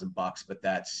 $100,000, but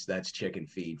that's chicken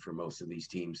feed for most of these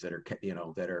teams that are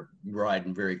that are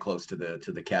riding very close to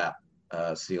the cap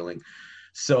ceiling.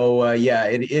 So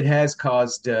it has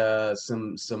caused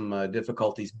some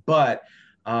difficulties, but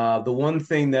the one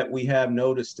thing that we have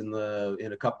noticed in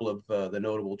a couple of the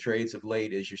notable trades of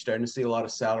late is you're starting to see a lot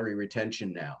of salary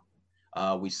retention now.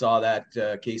 We saw that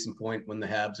case in point when the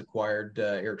Habs acquired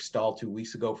Eric Stahl 2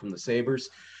 weeks ago from the Sabres.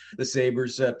 The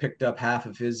Sabres picked up half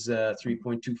of his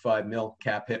 $3.25 million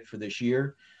cap hit for this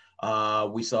year.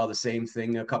 We saw the same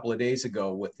thing a couple of days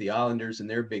ago with the Islanders and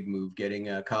their big move, getting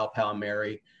Kyle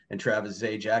Palmieri and Travis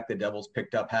Zajac. The Devils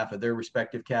picked up half of their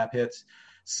respective cap hits.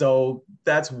 So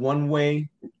that's one way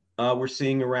we're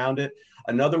seeing around it.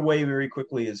 Another way very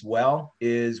quickly as well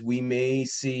is we may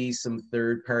see some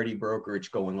third-party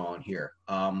brokerage going on here.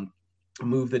 A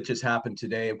move that just happened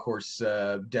today, of course,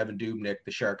 Devin Dubnyk,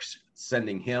 the Sharks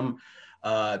sending him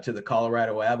to the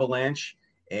Colorado Avalanche,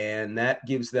 and that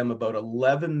gives them about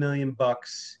 $11 million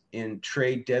in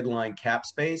trade deadline cap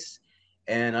space.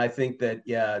 And I think that,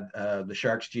 the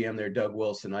Sharks GM there, Doug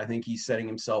Wilson, I think he's setting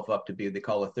himself up to be, they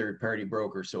call a third-party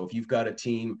broker. So if you've got a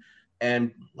team,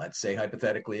 and let's say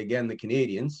hypothetically, again, the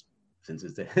Canadians, since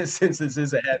this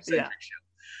is a Habs-centric show,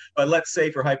 but let's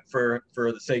say for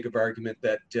the sake of argument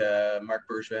that Marc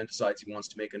Bergevin decides he wants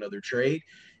to make another trade.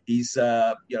 He's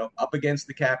up against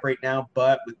the cap right now,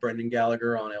 but with Brendan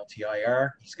Gallagher on LTIR,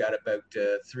 he's got about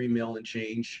 $3 million and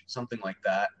change, something like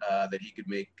that, that he could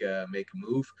make a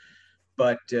move.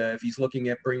 But if he's looking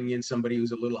at bringing in somebody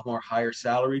who's a little more higher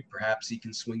salaried, perhaps he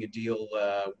can swing a deal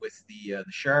with the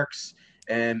Sharks,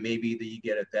 and maybe you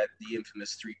get the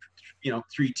infamous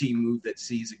three-team move that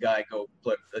sees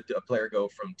a player go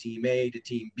from Team A to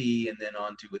Team B and then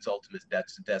on to its ultimate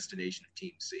destination of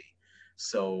Team C.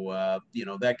 So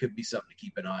that could be something to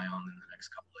keep an eye on in the next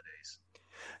couple of days.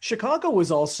 Chicago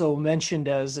was also mentioned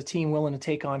as a team willing to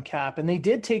take on cap, and they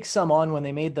did take some on when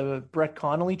they made the Brett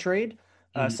Connolly trade.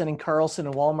 Sending Carlson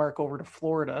and Walmark over to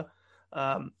Florida.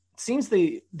 Seems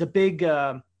the big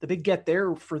get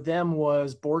there for them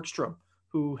was Borgstrom,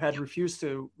 who had refused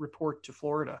to report to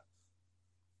Florida.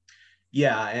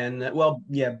 Yeah, and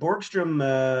Borgstrom,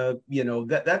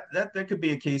 that could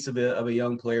be a case of a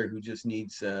young player who just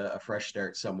needs a fresh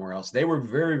start somewhere else. They were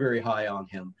very, very high on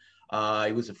him.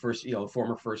 He was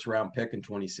former first round pick in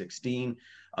 2016.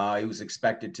 He was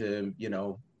expected to,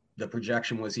 the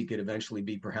projection was he could eventually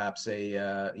be perhaps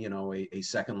a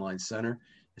second line center.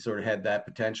 He sort of had that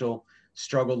potential.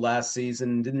 Struggled last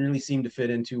season, didn't really seem to fit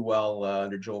in too well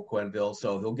under Joel Quenneville.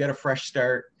 So he'll get a fresh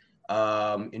start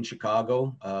in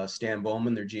Chicago. Stan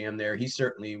Bowman, their GM there, he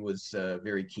certainly was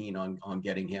very keen on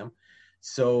getting him.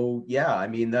 So yeah, I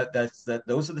mean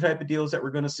those are the type of deals that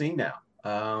we're going to see now.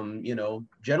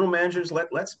 General managers,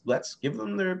 let's give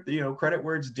them their credit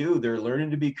where it's due. They're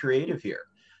learning to be creative here.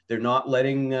 They're not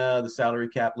letting the salary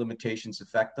cap limitations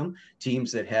affect them.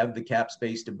 Teams that have the cap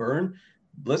space to burn,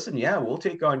 listen, we'll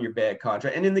take on your bad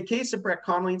contract. And in the case of Brett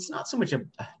Connolly, it's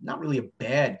not really a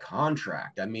bad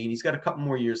contract. I mean, he's got a couple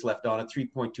more years left on it,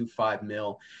 $3.25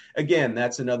 million. Again,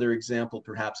 that's another example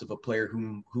perhaps of a player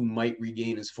who might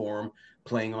regain his form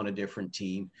playing on a different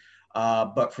team.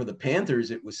 But for the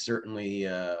Panthers, it was certainly,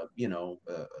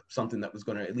 something that was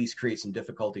going to at least create some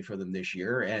difficulty for them this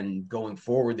year. And going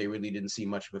forward, they really didn't see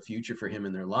much of a future for him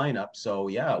in their lineup. So,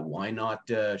 why not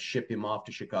ship him off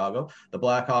to Chicago? The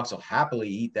Blackhawks will happily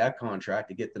eat that contract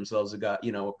to get themselves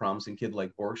a promising kid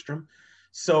like Borgstrom.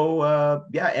 So,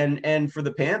 and for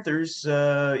the Panthers,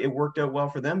 it worked out well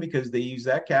for them because they used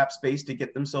that cap space to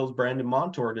get themselves Brandon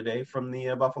Montour today from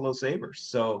the Buffalo Sabres.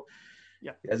 So,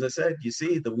 yeah, as I said, you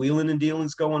see the wheeling and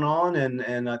dealings going on, and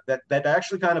that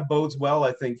actually kind of bodes well,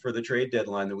 I think, for the trade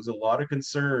deadline. There was a lot of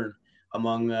concern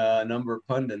among a number of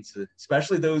pundits,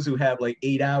 especially those who have like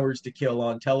 8 hours to kill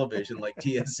on television, like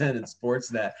TSN and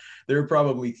Sportsnet. They're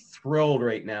probably thrilled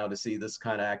right now to see this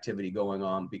kind of activity going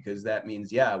on because that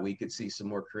means, we could see some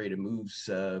more creative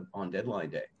moves on deadline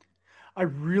day. I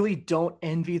really don't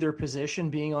envy their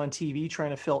position being on TV trying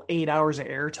to fill 8 hours of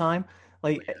airtime.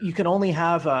 You can only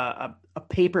have a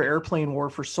paper airplane war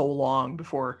for so long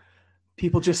before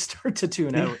people just start to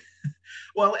tune out.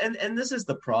 Well, and this is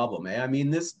the problem. I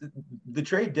mean, the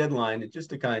trade deadline,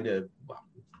 just to kind of,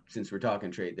 since we're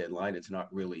talking trade deadline, it's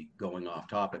not really going off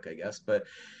topic, I guess. But,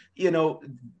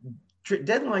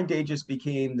 deadline day just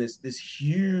became this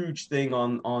huge thing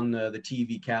on the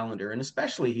TV calendar, and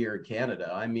especially here in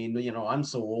Canada. I mean, I'm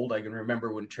so old, I can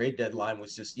remember when trade deadline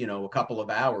was just a couple of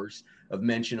hours of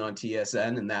mention on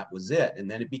TSN, and that was it. And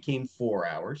then it became 4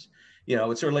 hours. It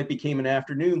sort of like became an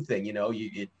afternoon thing.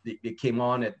 It came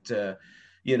on at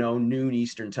noon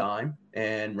Eastern time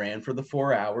and ran for the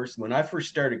 4 hours. When I first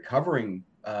started covering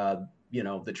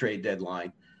the trade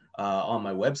deadline on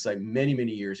my website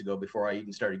many years ago, before I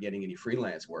even started getting any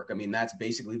freelance work. I mean, that's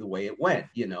basically the way it went.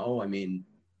 I mean,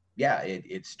 yeah,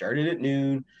 it started at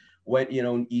noon, went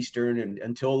Eastern, and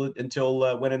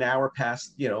until when an hour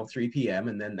past 3 p.m.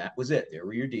 and then that was it. There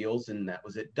were your deals, and that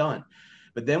was it, done.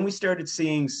 But then we started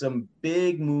seeing some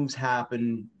big moves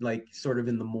happen, like sort of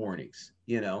in the mornings.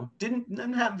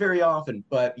 Didn't happen very often,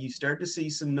 but you start to see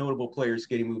some notable players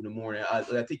getting moved in the morning. I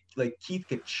think like Keith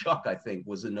Tkachuk, I think,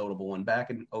 was a notable one back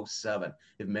in 2007,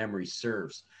 if memory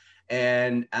serves.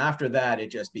 And after that, it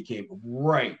just became,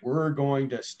 right, we're going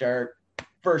to start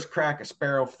first crack a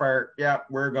sparrow fart. Yeah,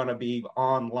 we're going to be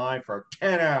online for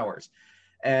 10 hours.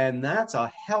 And that's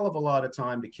a hell of a lot of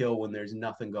time to kill when there's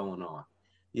nothing going on.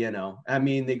 I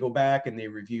mean, they go back and they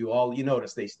review all,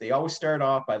 notice they always start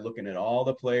off by looking at all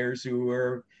the players who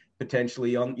are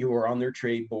potentially on their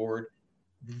trade board.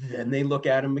 Then they look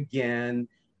at them again.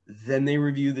 Then they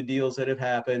review the deals that have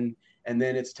happened. And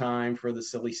then it's time for the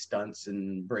silly stunts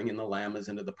and bringing the llamas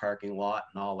into the parking lot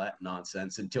and all that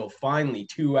nonsense, until finally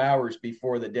 2 hours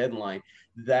before the deadline.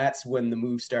 That's when the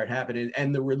moves start happening,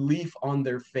 and the relief on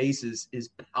their faces is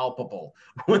palpable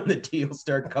when the deals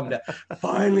start coming down.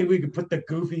 Finally, we can put the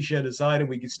goofy shit aside and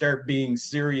we can start being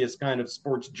serious kind of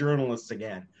sports journalists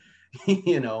again.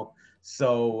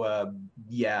 So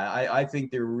I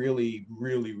think they're really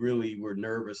were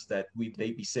nervous that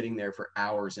they'd be sitting there for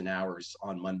hours and hours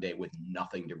on Monday with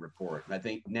nothing to report. And I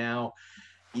think now,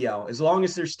 as long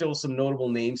as there's still some notable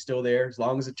names still there, as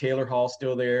long as the Taylor Hall's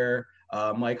still there,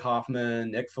 Mike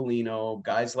Hoffman, Nick Foligno,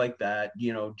 guys like that,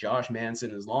 Josh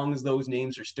Manson, as long as those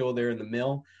names are still there in the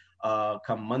mill,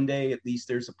 come Monday, at least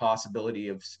there's a possibility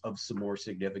of some more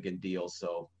significant deals.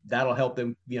 So that'll help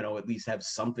them, at least have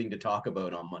something to talk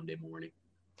about on Monday morning.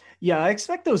 Yeah, I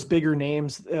expect those bigger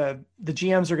names, the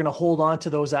GMs are going to hold on to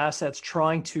those assets,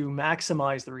 trying to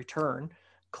maximize the return.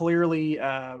 Clearly,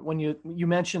 when you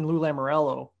mentioned Lou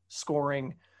Lamoriello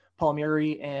scoring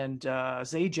Palmieri and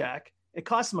Zajac, it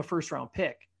cost them a first-round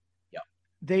pick.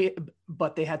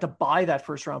 But they had to buy that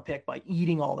first-round pick by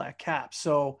eating all that cap.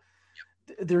 So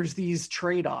there's these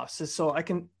trade-offs. So I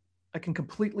can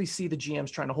completely see the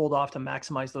GMs trying to hold off to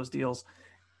maximize those deals.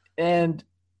 And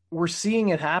we're seeing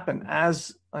it happen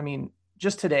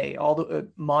just today, all the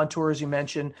Montour, as you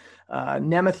mentioned,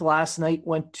 Nemeth last night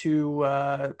went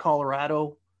to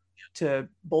Colorado to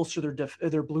bolster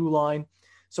their blue line.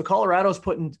 So Colorado's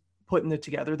putting it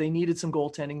together. They needed some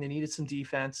goaltending. They needed some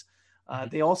defense.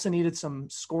 They also needed some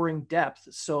scoring depth.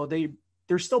 So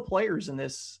there's still players in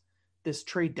this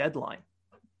trade deadline.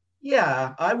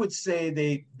 Yeah, I would say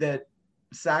that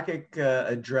Sakic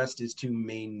addressed his two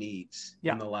main needs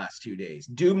in the last 2 days.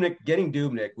 Getting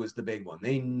Dubnyk was the big one.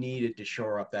 They needed to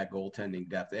shore up that goaltending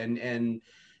depth, and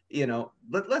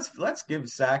let's give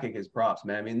Sakic his props,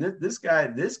 man. I mean, this guy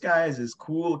is as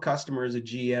cool a customer as a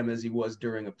GM as he was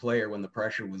during a player when the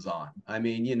pressure was on. I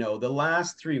mean, the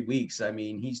last 3 weeks, I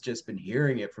mean, he's just been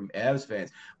hearing it from Avs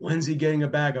fans. When's he getting a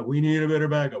backup? We need a better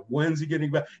backup. When's he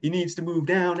getting back? He needs to move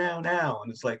now.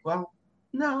 And it's like, well,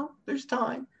 no, there's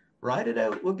time. Ride it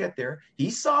out. We'll get there.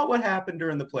 He saw what happened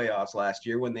during the playoffs last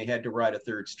year when they had to ride a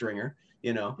third stringer,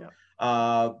 he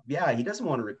doesn't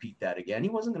want to repeat that again. He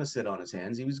wasn't going to sit on his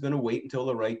hands. He was going to wait until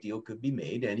the right deal could be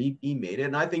made, and he made it.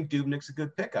 And I think Dubnyk's a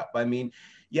good pickup. I mean,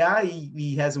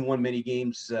 he hasn't won many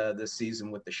games this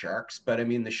season with the Sharks, but I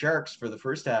mean, the Sharks for the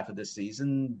first half of this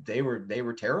season, they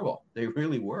were terrible. They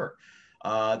really were.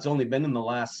 It's only been in the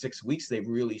last 6 weeks they've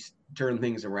really turned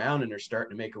things around and they're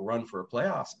starting to make a run for a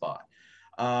playoff spot.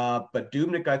 But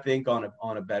Dubnyk, I think,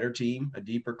 on a better team, a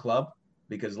deeper club,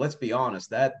 because let's be honest,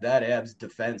 that Avs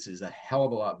defense is a hell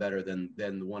of a lot better than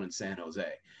the one in San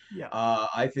Jose. Yeah.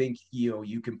 I think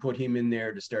you can put him in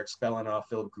there to start spelling off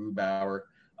Philip Grubauer,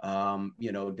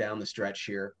 down the stretch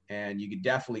here, and you could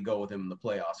definitely go with him in the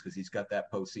playoffs because he's got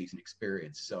that postseason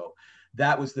experience. So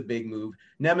that was the big move.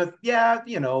 Nemeth,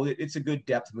 it's a good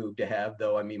depth move to have,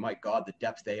 though. I mean, my God, the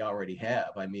depth they already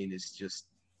have. I mean, it's just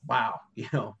wow,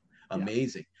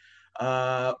 amazing.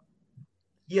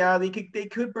 They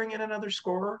could bring in another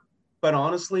scorer, but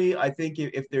honestly, I think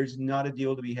if there's not a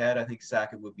deal to be had, I think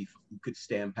Sakic could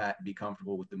stand pat and be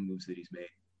comfortable with the moves that he's made.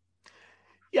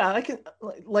 Yeah, I can,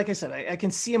 like I said, I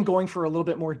can see him going for a little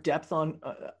bit more depth on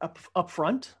up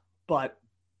front, but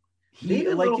he, Maybe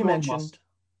a like little you more mentioned,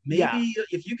 yeah, maybe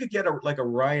if you could get a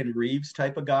Ryan Reeves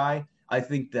type of guy, I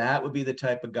think that would be the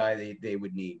type of guy they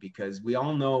would need, because we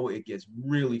all know it gets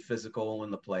really physical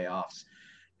in the playoffs.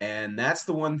 And that's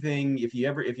the one thing, if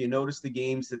you notice the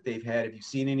games that they've had, if you've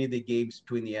seen any of the games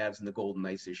between the Avs and the Golden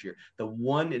Knights this year, the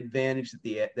one advantage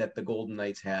that the Golden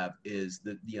Knights have is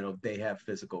that, they have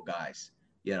physical guys.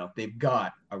 They've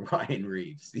got a Ryan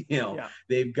Reeves, yeah.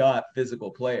 they've got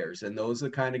physical players, and those are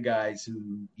the kind of guys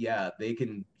who, yeah, they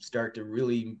can start to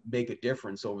really make a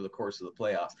difference over the course of the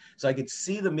playoffs. So I could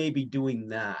see them maybe doing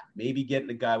that, maybe getting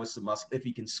a guy with some muscle. If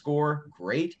he can score,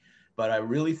 great. But I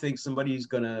really think somebody who's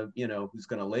gonna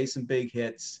lay some big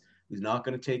hits, who's not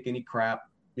gonna take any crap,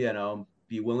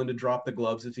 be willing to drop the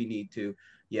gloves if he need to.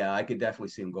 Yeah, I could definitely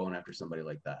see him going after somebody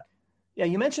like that. Yeah,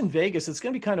 you mentioned Vegas. It's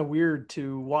going to be kind of weird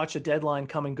to watch a deadline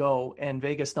come and go and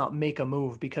Vegas not make a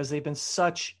move, because they've been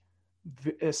such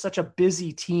a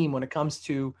busy team when it comes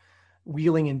to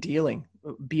wheeling and dealing,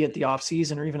 be it the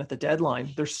offseason or even at the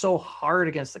deadline. They're so hard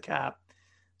against the cap.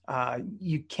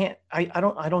 You can't. I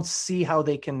don't see how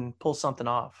they can pull something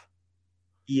off.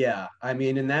 Yeah, I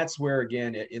mean, and that's where,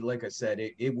 again, like I said,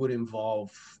 it would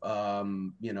involve,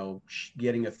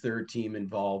 getting a third team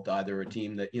involved, either a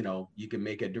team that, you can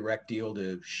make a direct deal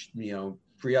to,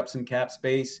 free up some cap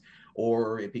space,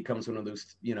 or it becomes one of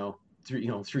those,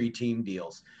 three team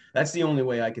deals. That's the only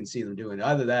way I can see them doing it.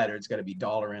 Either that, or it's got to be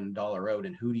dollar in, dollar out.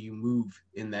 And who do you move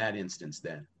in that instance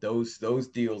then? Those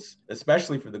deals,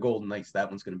 especially for the Golden Knights, that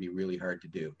one's going to be really hard to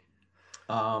do.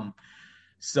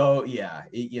 So yeah,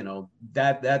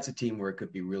 that's a team where it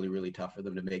could be really, really tough for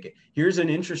them to make it. Here's an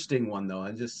interesting one though.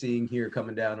 I'm just seeing here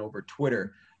coming down over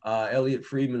Twitter. Elliot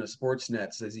Friedman of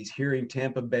Sportsnet says he's hearing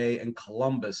Tampa Bay and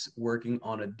Columbus working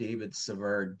on a David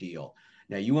Savard deal.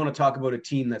 Now, you want to talk about a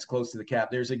team that's close to the cap.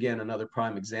 There's again another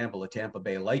prime example of Tampa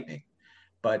Bay Lightning.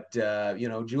 But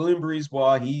Julian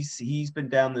Brisebois, he's been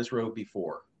down this road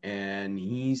before, and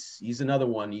he's another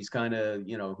one. He's kind of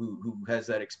who has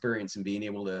that experience in being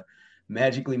able to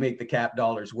magically make the cap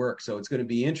dollars work. So it's going to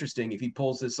be interesting if he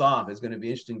pulls this off. It's going to be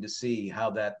interesting to see how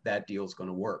that deal is going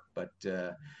to work. But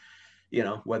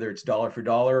whether it's dollar for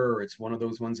dollar or it's one of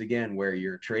those ones again where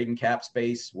you're trading cap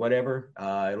space, whatever,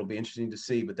 it'll be interesting to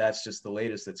see. But that's just the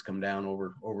latest that's come down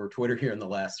over Twitter here in the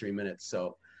last 3 minutes.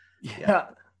 So yeah.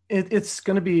 It's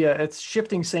going to be it's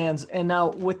shifting sands. And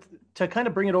now to kind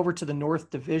of bring it over to the North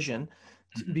Division,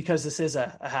 because this is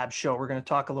a Habs show, we're going to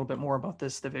talk a little bit more about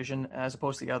this division as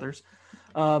opposed to the others.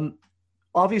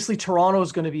 Obviously, Toronto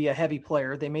is going to be a heavy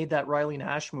player. They made that Riley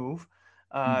Nash move.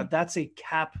 That's a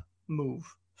cap move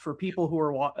for people who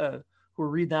are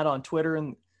reading that on Twitter.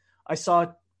 And I saw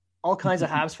all kinds of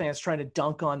Habs fans trying to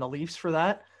dunk on the Leafs for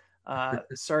that.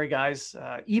 Sorry, guys.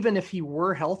 Even if he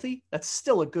were healthy, that's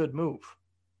still a good move.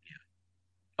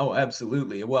 Oh,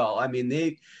 absolutely. Well, I mean,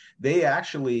 they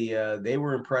actually they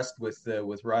were impressed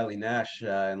with Riley Nash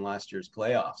in last year's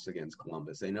playoffs against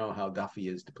Columbus. They know how tough he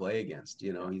is to play against.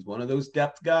 He's one of those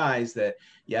depth guys that,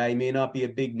 yeah, he may not be a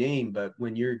big name, but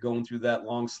when you're going through that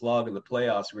long slog in the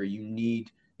playoffs where you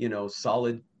need,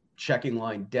 solid checking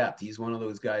line depth, he's one of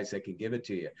those guys that can give it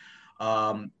to you.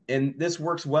 And this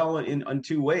works well in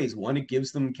two ways. One, it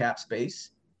gives them cap space.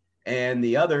 And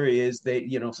the other is so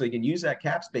they can use that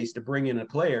cap space to bring in a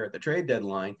player at the trade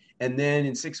deadline. And then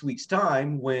in 6 weeks'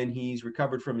 time, when he's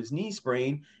recovered from his knee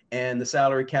sprain and the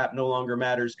salary cap no longer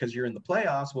matters because you're in the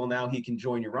playoffs, well, now he can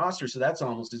join your roster. So that's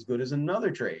almost as good as another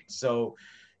trade. So,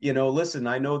 listen,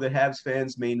 I know that Habs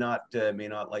fans may not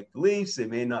like the Leafs. They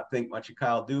may not think much of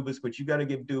Kyle Dubas, but you got to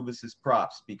give Dubas his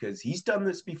props because he's done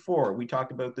this before. We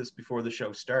talked about this before the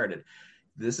show started.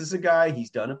 This is a guy, he's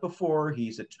done it before.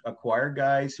 He's acquired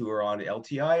guys who are on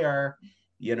LTIR.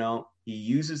 He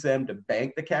uses them to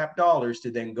bank the cap dollars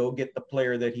to then go get the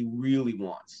player that he really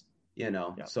wants.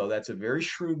 So that's a very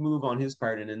shrewd move on his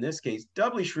part. And in this case,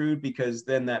 doubly shrewd because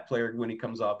then that player, when he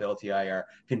comes off LTIR,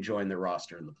 can join the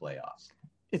roster in the playoffs.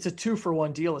 It's a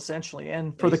 2-for-1 deal, essentially.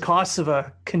 And for the cost of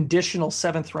a conditional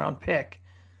 7th round pick,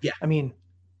 yeah, I mean,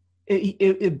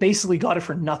 it basically got it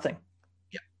for nothing.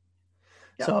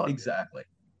 Yeah, so exactly.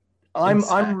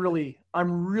 I'm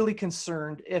really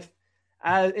concerned if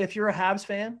you're a Habs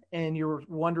fan and you're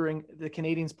wondering the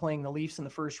Canadians playing the Leafs in the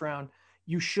first round,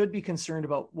 you should be concerned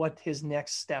about what his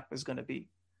next step is going to be.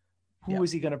 Who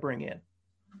is he going to bring in?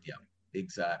 Yeah,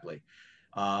 exactly.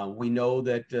 We know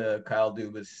that Kyle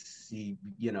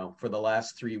Dubas, for the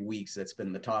last 3 weeks, that's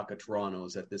been the talk of Toronto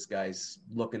is that this guy's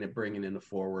looking at bringing in a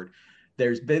forward.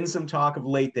 There's been some talk of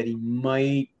late that he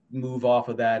might move off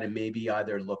of that and maybe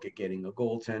either look at getting a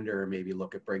goaltender or maybe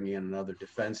look at bringing in another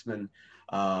defenseman.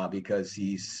 because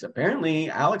he's apparently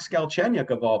Alex Galchenyuk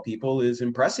of all people is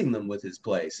impressing them with his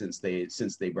play since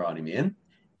they brought him in.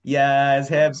 Yeah, as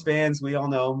Habs fans, we all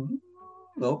know.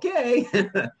 Okay.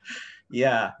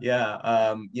 Yeah.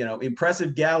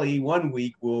 Impressive galley one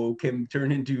week can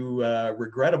turn into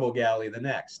regrettable galley the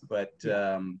next. But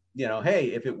hey,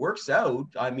 if it works out,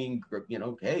 I mean,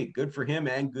 hey, good for him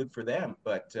and good for them.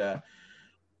 But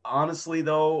honestly,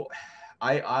 though,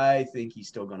 I think he's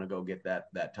still going to go get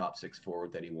that top six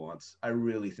forward that he wants. I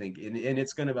really think, and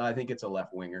it's going to. I think it's a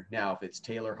left winger. Now, if it's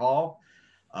Taylor Hall,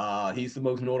 he's the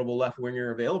most notable left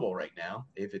winger available right now.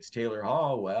 If it's Taylor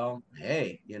Hall, well,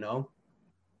 hey,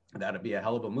 that'd be a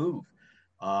hell of a move.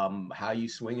 How you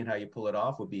swing and how you pull it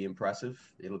off would be impressive.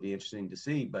 It'll be interesting to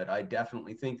see, but I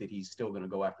definitely think that he's still going to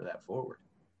go after that forward.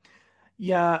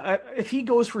 Yeah, if he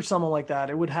goes for someone like that,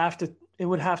 it would have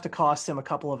to cost him a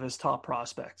couple of his top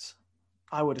prospects,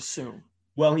 I would assume.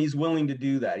 Well, he's willing to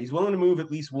do that. He's willing to move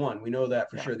at least one. We know that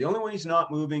for sure. The only one he's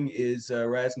not moving is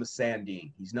Rasmus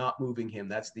Sandin. He's not moving him.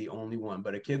 That's the only one.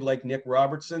 But a kid like Nick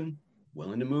Robertson,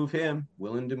 willing to move him,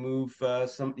 willing to move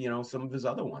some of his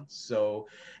other ones. So,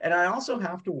 and I also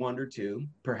have to wonder too,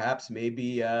 perhaps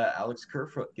maybe Alex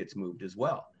Kerfoot gets moved as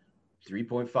well.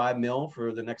 3.5 mil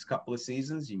for the next couple of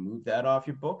seasons. You move that off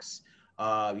your books.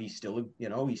 He's still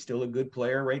a good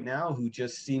player right now who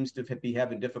just seems to be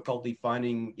having difficulty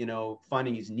finding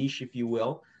his niche, if you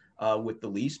will, with the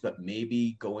Leafs, but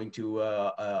maybe going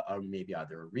to maybe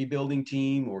either a rebuilding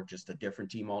team or just a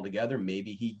different team altogether.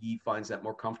 Maybe he finds that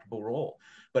more comfortable role,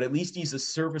 but at least he's a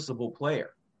serviceable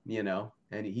player,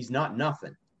 and he's not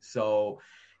nothing. So,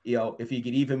 if you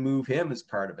could even move him as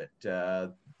part of it,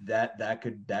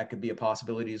 that could be a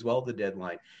possibility as well at the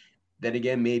deadline. Then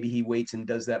again, maybe he waits and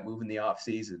does that move in the off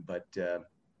season. But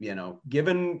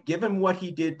given what he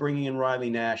did bringing in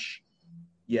Riley Nash,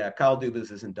 Kyle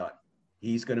Dubas isn't done.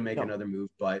 He's going to make another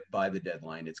move by the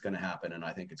deadline. It's going to happen, and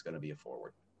I think it's going to be a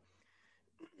forward.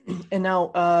 And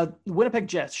now, Winnipeg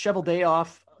Jets, shovel day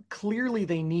off. Clearly,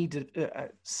 they need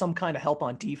some kind of help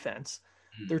on defense.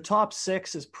 Mm-hmm. Their top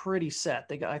six is pretty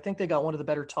set. I think they got one of the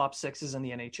better top sixes in the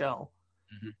NHL.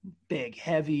 Mm-hmm. Big,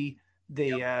 heavy.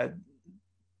 They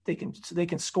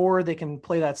can score. They can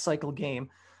play that cycle game.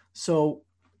 So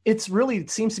it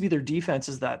seems to be their defense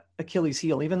is that Achilles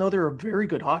heel, even though they're a very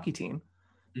good hockey team.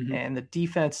 Mm-hmm. And the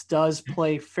defense does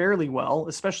play fairly well,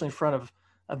 especially in front of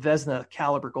a Vezina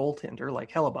caliber goaltender like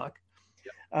Hellebuck.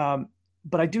 Yep.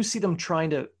 But I do see them trying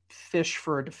to fish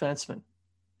for a defenseman.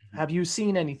 Mm-hmm. Have you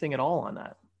seen anything at all on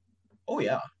that? Oh,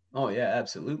 yeah,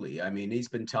 absolutely. I mean, he's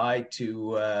been tied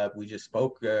to, we just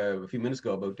spoke a few minutes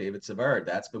ago about David Savard.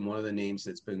 That's been one of the names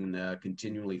that's been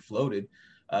continually floated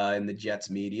in the Jets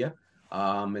media.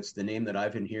 It's the name that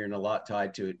I've been hearing a lot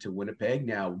tied to Winnipeg.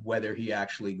 Now, whether he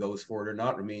actually goes for it or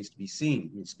not remains to be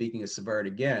seen. And speaking of Savard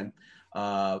again,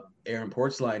 Aaron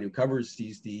Portzline, who covers,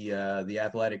 he's the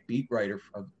athletic beat writer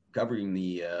covering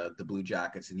the Blue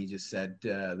Jackets, and he just said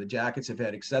the Jackets have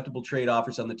had acceptable trade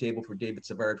offers on the table for David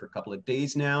Savard for a couple of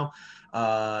days now.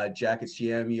 Jackets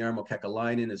GM Jarmo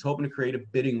Kekalainen is hoping to create a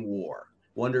bidding war.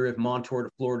 Wonder if Montour to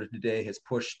Florida today has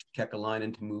pushed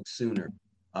Kekalainen to move sooner.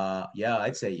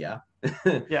 I'd say yeah.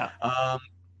 Yeah.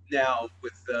 Now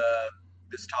with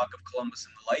this talk of Columbus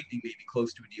and the Lightning maybe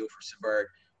close to a deal for Savard,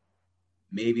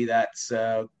 maybe that's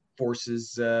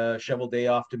forces Shovel Day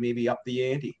off to maybe up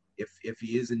the ante if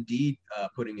he is indeed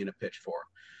putting in a pitch for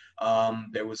him.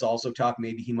 There was also talk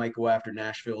maybe he might go after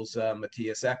Nashville's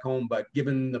Matthias Ekholm, but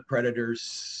given the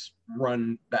Predators'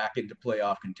 run back into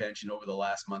playoff contention over the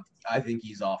last month, I think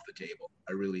he's off the table.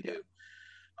 I really do.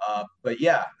 But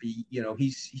yeah,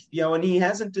 he's and he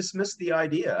hasn't dismissed the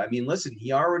idea. I mean, listen,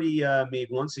 he already made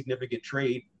one significant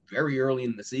trade very early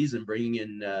in the season, bringing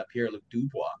in Pierre-Luc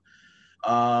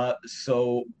Dubois.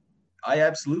 So I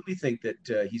absolutely think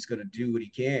that he's going to do what he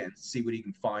can, see what he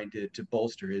can find to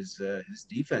bolster his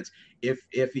defense.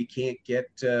 If he can't get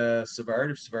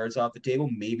Savard, if Savard's off the table,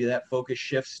 maybe that focus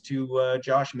shifts to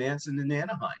Josh Manson in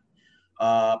Anaheim.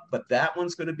 But that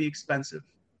one's going to be expensive.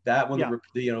 That one,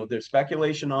 their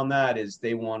speculation on that is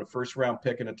they want a first-round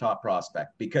pick and a top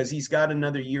prospect because he's got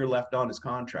another year left on his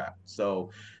contract. So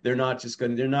they're not.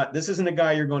 This isn't a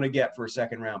guy you're going to get for a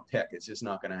second-round pick. It's just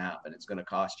not going to happen. It's going to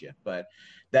cost you. But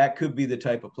that could be the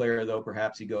type of player, though,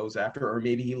 perhaps he goes after, or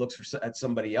maybe he looks at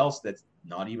somebody else that's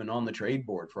not even on the trade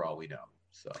board for all we know.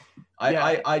 So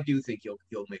I do think he'll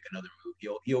make another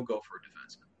move. He'll go for a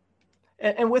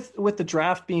defenseman. And with the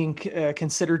draft being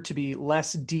considered to be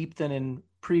less deep than in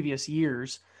previous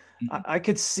years, mm-hmm. I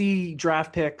could see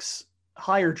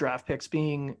higher draft picks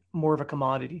being more of a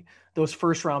commodity. Those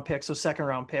first round picks, those second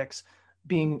round picks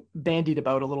being bandied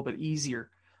about a little bit easier.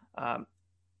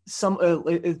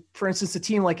 for instance, a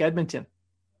team like Edmonton,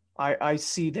 I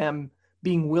see them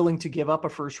being willing to give up a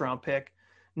first round pick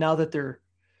now that they're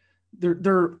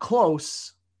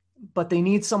close, but they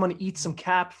need someone to eat some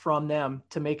cap from them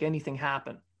to make anything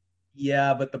happen.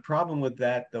 Yeah, but the problem with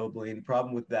that, though, Blaine, the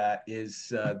problem with that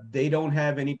is they don't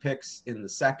have any picks in the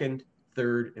second,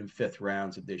 third, and fifth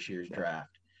rounds of this year's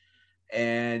draft.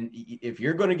 And if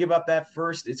you're going to give up that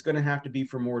first, it's going to have to be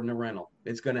for more than a rental.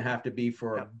 It's going to have to be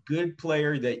for a good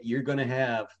player that you're going to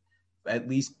have at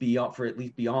least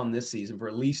beyond this season for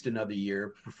at least another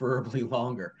year, preferably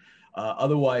longer.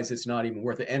 Otherwise, it's not even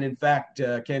worth it. And in fact,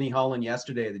 Kenny Holland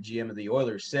yesterday, the GM of the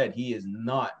Oilers, said he is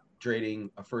not trading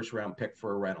a first-round pick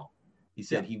for a rental. He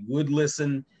said he would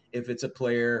listen if it's a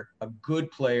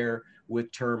good player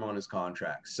with term on his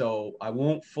contract. So I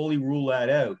won't fully rule that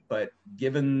out, but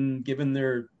given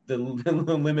the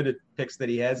limited picks that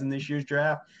he has in this year's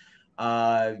draft,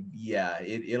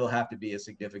 it'll have to be a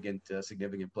significant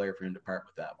player for him to part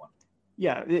with that one.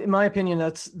 Yeah, in my opinion,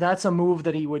 that's a move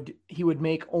that he would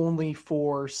make only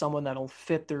for someone that'll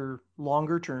fit their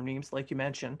longer term needs, like you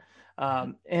mentioned.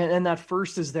 And that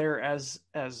first is there as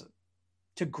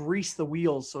to grease the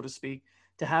wheels, so to speak,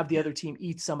 to have the other team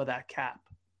eat some of that cap.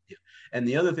 Yeah. And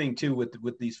the other thing too,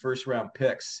 with these first round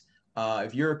picks,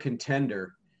 if you're a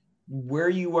contender, where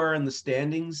you are in the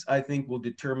standings, I think will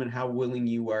determine how willing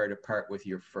you are to part with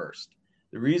your first.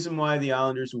 The reason why the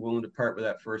Islanders were willing to part with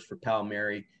that first for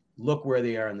Palmieri, look where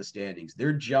they are in the standings.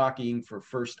 They're jockeying for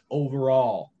first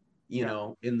overall,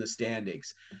 in the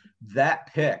standings. That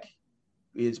pick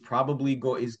is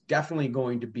definitely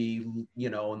going to be,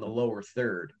 in the lower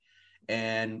third.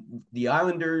 And the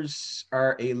Islanders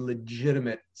are a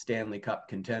legitimate Stanley Cup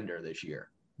contender this year.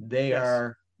 They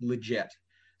are legit.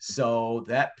 So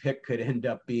that pick could end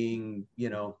up being,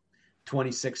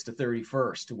 26 to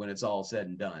 31st when it's all said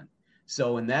and done.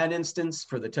 So in that instance,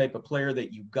 for the type of player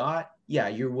that you got,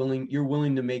 you're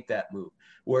willing to make that move.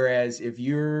 Whereas if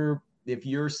you're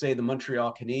say the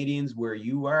Montreal Canadiens, where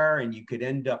you are, and you could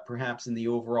end up perhaps in the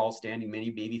overall standing,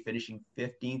 maybe finishing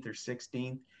 15th or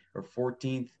 16th or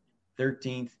 14th,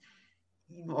 13th,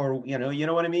 or you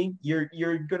know what I mean?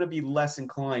 You're going to be less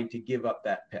inclined to give up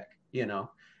that pick.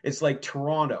 It's like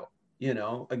Toronto.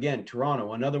 Again,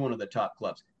 Toronto, another one of the top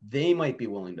clubs. They might be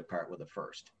willing to part with a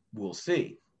first. We'll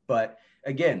see. But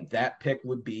again, that pick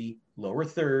would be lower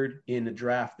third in a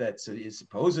draft that is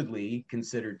supposedly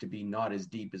considered to be not as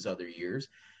deep as other years.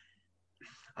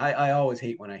 I always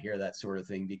hate when I hear that sort of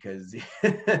thing because,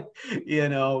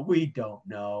 we don't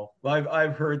know.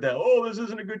 I've heard that, this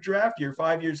isn't a good draft year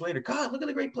 5 years later. God, look at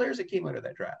the great players that came out of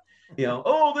that draft.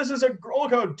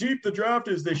 Look how deep the draft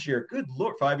is this year. Good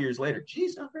Lord, 5 years later.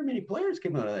 Geez, not very many players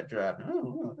came out of that draft.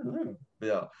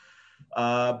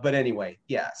 But anyway,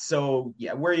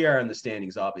 where you are in the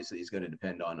standings obviously is going to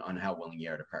depend on how willing you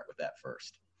are to part with that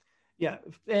first. Yeah,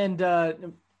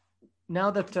 and now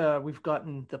that we've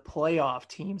gotten the playoff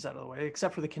teams out of the way,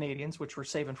 except for the Canadiens, which we're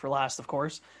saving for last, of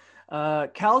course,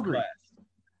 Calgary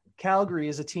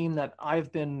is a team that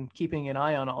I've been keeping an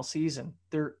eye on all season.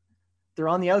 They're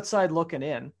on the outside looking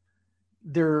in.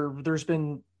 There's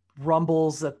been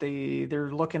rumbles that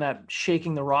they're looking at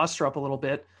shaking the roster up a little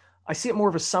bit. I see it more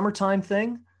of a summertime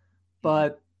thing,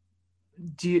 but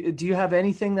do you have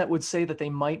anything that would say that they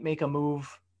might make a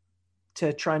move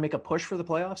to try and make a push for the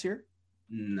playoffs here?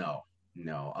 No.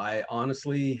 I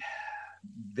honestly,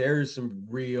 there's some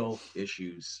real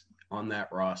issues on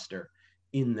that roster,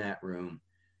 in that room.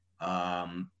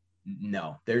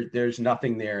 No, there's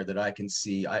nothing there that I can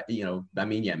see.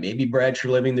 Maybe Brad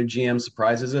Treliving, their GM,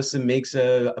 surprises us and makes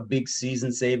a big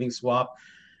season-saving swap.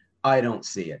 I don't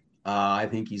see it. I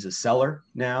think he's a seller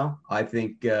now. I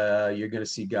think you're going to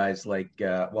see guys like,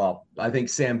 I think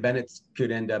Sam Bennett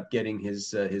could end up getting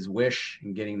his wish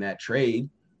and getting that trade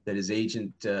that his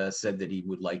agent said that he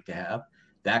would like to have.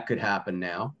 That could happen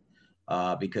now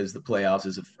because the playoffs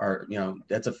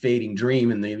that's a fading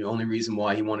dream. And the only reason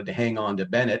why he wanted to hang on to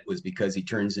Bennett was because he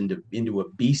turns into a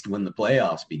beast when the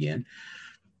playoffs begin.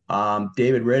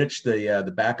 David Rittich,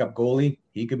 the backup goalie,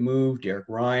 he could move. Derek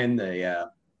Ryan, the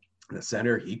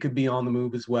center, he could be on the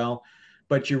move as well.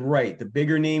 But you're right, the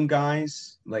bigger name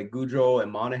guys like Goudreau and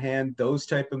Monahan, those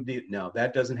type of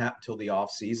that doesn't happen until the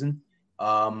off season.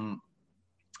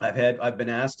 I've been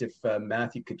asked if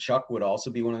Matthew Tkachuk would also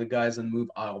be one of the guys on the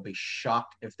move. I'll be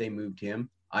shocked if they moved him.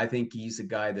 I think he's a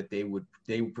guy that they would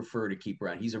prefer to keep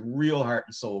around. He's a real heart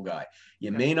and soul guy.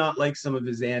 You may not like some of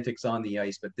his antics on the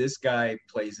ice, but this guy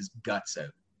plays his guts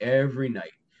out every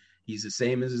night. He's the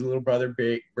same as his little brother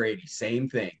Brady. Same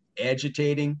thing.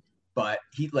 Agitating, but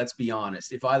let's be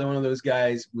honest. If either one of those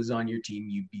guys was on your team,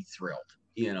 you'd be thrilled,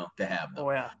 to have them. Oh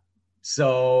yeah.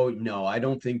 So no, I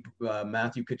don't think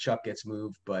Matthew Tkachuk gets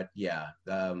moved, but yeah,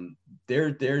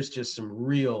 there's some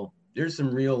real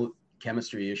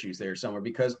chemistry issues there somewhere,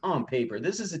 because on paper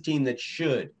this is a team that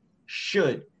should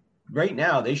right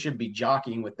now they should be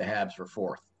jockeying with the Habs for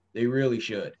fourth. They really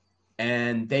should.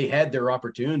 And they had their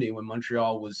opportunity when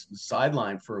Montreal was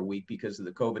sidelined for a week because of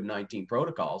the COVID-19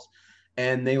 protocols,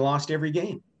 and they lost every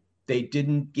game. They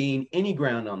didn't gain any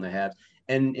ground on the Habs.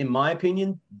 And in my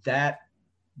opinion, that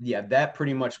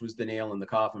pretty much was the nail in the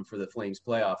coffin for the Flames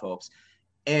playoff hopes.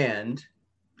 And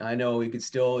I know there's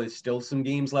still some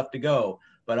games left to go,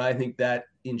 but I think that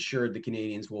ensured the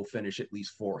Canadians will finish at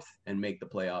least fourth and make the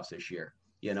playoffs this year.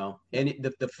 And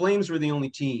the Flames were the only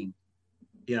team,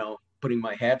 putting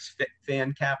my Habs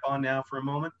fan cap on now for a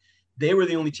moment. They were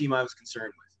the only team I was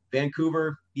concerned with.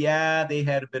 Vancouver, yeah, they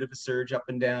had a bit of a surge up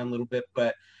and down a little bit,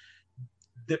 but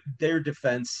their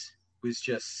defense is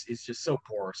just so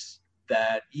porous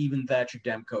that even Thatcher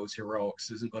Demko's heroics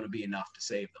isn't going to be enough to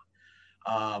save them.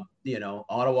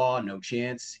 Ottawa, no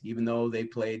chance, even though they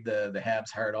played the Habs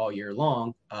hard all year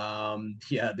long.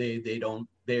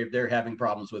 They're having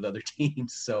problems with other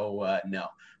teams. So no,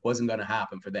 wasn't going to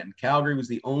happen for them. Calgary was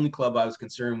the only club I was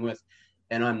concerned with,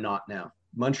 and I'm not now.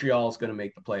 Montreal is going to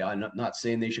make the play. I'm not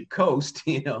saying they should coast.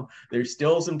 There's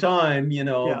still some time.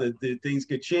 The things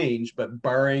could change, but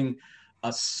barring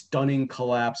a stunning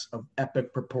collapse of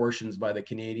epic proportions by the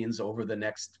Canadians over the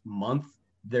next month,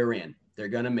 they're in. They're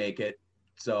going to make it.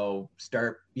 So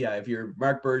if you're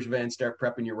Marc Bergevin, start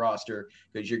prepping your roster,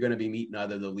 because you're going to be meeting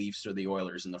either the Leafs or the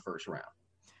Oilers in the first round.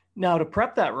 Now, to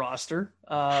prep that roster,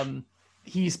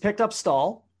 he's picked up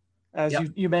Stahl, as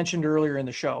you mentioned earlier in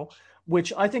the show,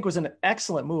 which I think was an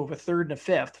excellent move, a third and a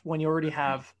fifth, when you already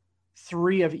have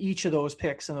three of each of those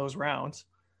picks in those rounds.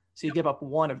 So you give up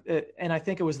one of it, and I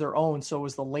think it was their own, so it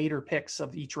was the later picks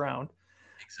of each round.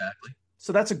 Exactly.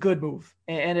 So that's a good move,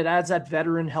 and it adds that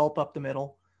veteran help up the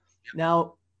middle. Yep.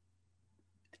 Now,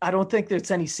 I don't think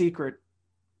it's any secret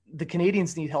the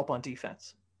Canadians need help on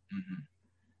defense. Mm-hmm.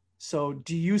 So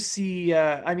do you see,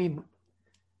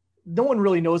 no one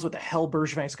really knows what the hell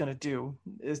Bergevin is going to do.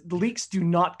 The leaks do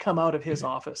not come out of his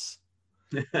office.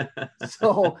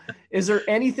 So is there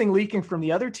anything leaking from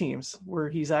the other teams where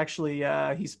he's actually,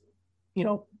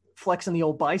 flexing the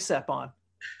old bicep on?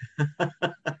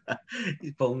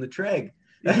 He's pulling the treg.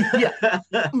 Yeah.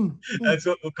 That's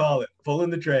what we'll call it. Pulling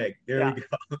the treg. There we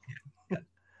go.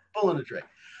 Pulling the treg.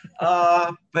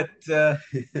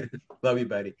 Love you,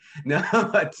 buddy. No,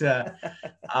 but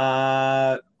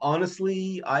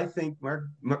honestly, I think Marc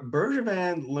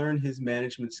Bergevin learned his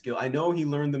management skill. I know he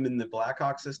learned them in the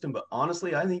Blackhawk system, but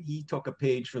honestly, I think he took a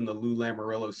page from the Lou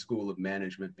Lamoriello school of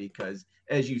management, because,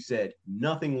 as you said,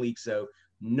 nothing leaks out.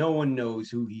 No one knows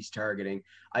who he's targeting.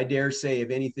 I dare say, if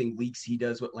anything leaks, he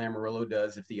does what Lamoriello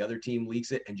does if the other team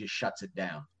leaks it and just shuts it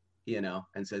down,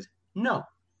 and says no.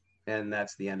 And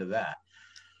that's the end of that.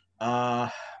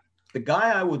 The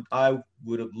guy I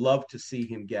would have loved to see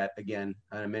him get again,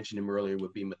 and I mentioned him earlier,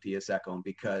 would be Matthias Ekholm,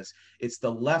 because it's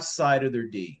the left side of their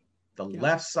D.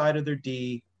 Left side of their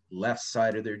D, left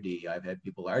side of their D. I've had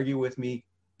people argue with me.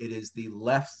 It is the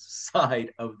left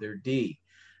side of their D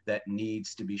that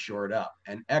needs to be shored up.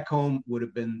 And Ekholm would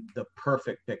have been the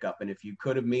perfect pickup. And if you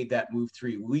could have made that move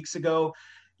 3 weeks ago,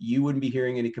 you wouldn't be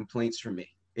hearing any complaints from me.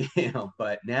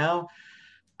 But now,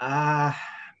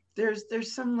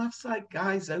 there's some left side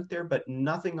guys out there, but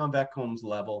nothing on Ekholm's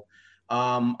level.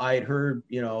 I had heard,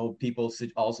 people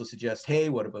also suggest, hey,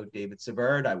 what about David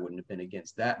Savard? I wouldn't have been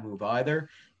against that move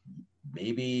either.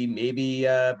 Maybe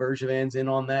Bergevin's in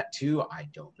on that too. I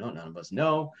don't know. None of us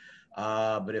know.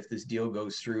 But if this deal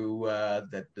goes through,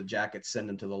 that the Jackets send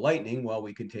him to the Lightning, well,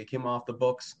 we can take him off the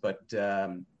books. But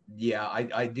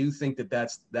I do think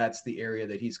that's the area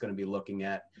that he's going to be looking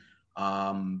at.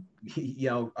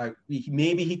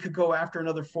 Maybe he could go after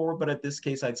another forward, but at this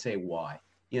case, I'd say why?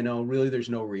 Really, there's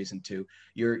no reason to.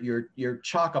 You're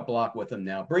chock-a-block with him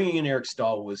now. Bringing in Eric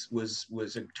Stahl was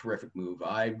a terrific move.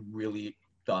 I really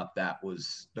thought that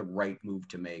was the right move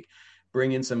to make.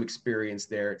 Bring in some experience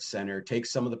there at center, take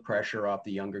some of the pressure off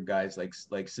the younger guys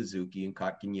like Suzuki and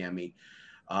Kotkaniemi,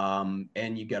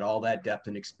 and you get all that depth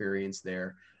and experience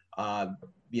there.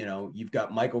 You've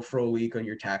got Michael Frolik on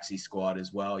your taxi squad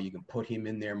as well. You can put him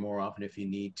in there more often if you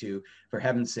need to. For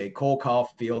heaven's sake, Cole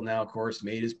Caulfield now, of course,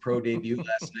 made his pro debut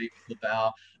last night with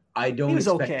Laval. I don't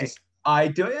expect okay. to. I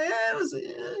do. It was.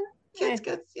 Kid's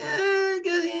good.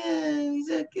 He's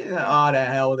a kid. Oh, the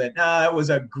hell with it. That was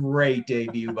a great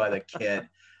debut by the kid.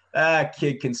 That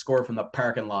kid can score from the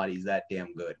parking lot. He's that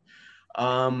damn good.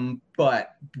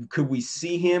 But could we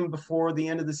see him before the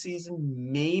end of the season?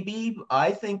 Maybe.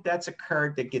 I think that's a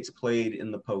card that gets played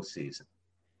in the postseason.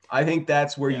 I think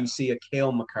that's where you see a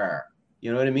Cale Makar.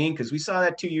 You know what I mean? Because we saw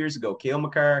that 2 years ago. Cale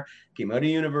Makar came out of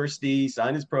university,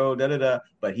 signed his pro,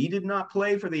 but he did not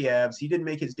play for the Avs. He didn't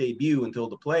make his debut until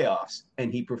the playoffs,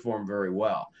 and he performed very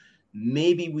well.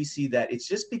 Maybe we see that. It's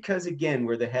just because, again,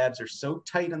 where the Habs are so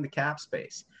tight on the cap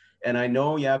space. And I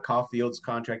know, Caulfield's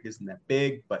contract isn't that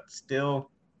big, but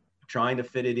still trying to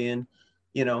fit it in.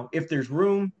 If there's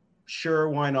room, sure,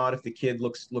 why not? If the kid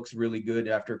looks really good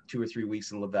after 2 or 3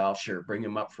 weeks in Laval, sure, bring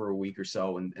him up for a week or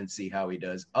so and see how he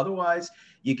does. Otherwise,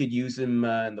 you could use him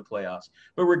in the playoffs.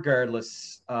 But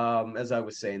regardless, as I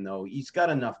was saying, though, he's got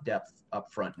enough depth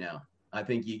up front now. I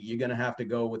think you're going to have to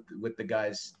go with the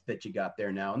guys that you got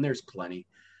there now, and there's plenty.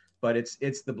 But it's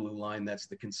the blue line that's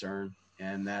the concern.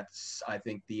 And that's, I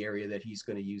think, the area that he's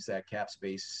going to use that cap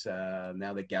space.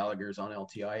 Now that Gallagher's on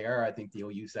LTIR, I think he'll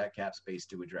use that cap space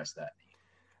to address that.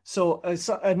 So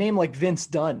a name like Vince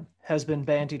Dunn has been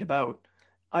bandied about.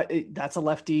 That's a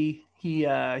lefty.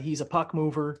 He's a puck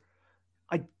mover.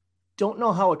 I don't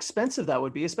know how expensive that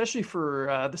would be, especially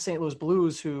for the St. Louis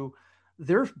Blues, who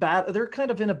they're kind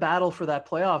of in a battle for that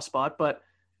playoff spot. But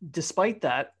despite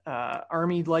that,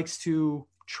 Army likes to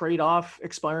trade off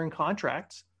expiring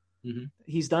contracts. Mm-hmm.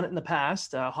 He's done it in the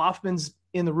past. Hoffman's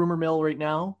in the rumor mill right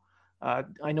now.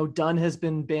 I know Dunn has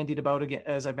been bandied about again,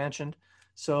 as I mentioned.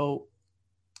 So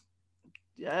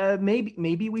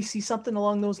maybe we see something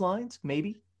along those lines.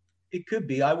 Maybe it could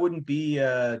be. I wouldn't be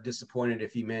disappointed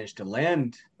if he managed to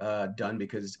land Dunn,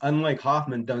 because unlike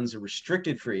Hoffman, Dunn's a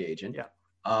restricted free agent.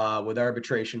 With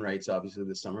arbitration rights, obviously,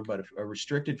 this summer, but a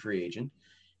restricted free agent.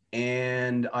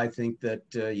 And I think that,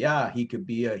 he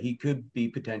could be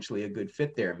potentially a good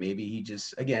fit there. Maybe he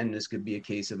just, again, this could be a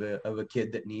case of a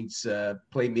kid that needs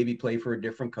play for a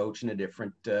different coach in a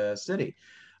different city.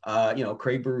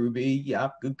 Craig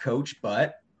Berube, good coach,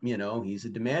 but, he's a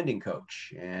demanding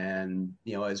coach. And,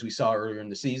 as we saw earlier in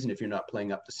the season, if you're not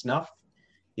playing up to snuff,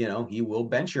 he will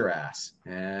bench your ass.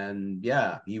 And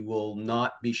he will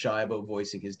not be shy about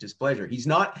voicing his displeasure.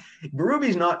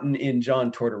 Berube's not in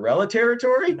John Tortorella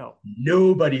territory. No.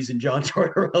 Nobody's in John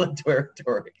Tortorella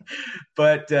territory.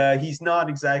 But he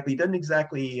doesn't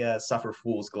exactly suffer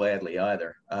fools gladly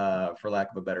either, for lack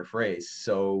of a better phrase.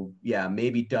 So,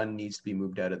 maybe Dunn needs to be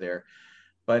moved out of there.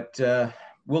 But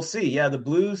we'll see. The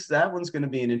Blues, that one's going to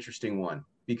be an interesting one.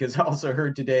 Because I also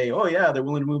heard today, they're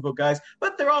willing to move out guys,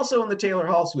 but they're also in the Taylor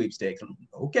Hall sweepstakes.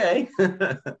 Okay,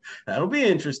 that'll be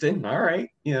interesting. All right,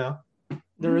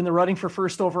 they're in the running for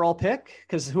first overall pick,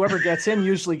 because whoever gets him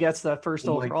usually gets the first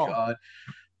overall. My God.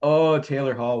 Oh,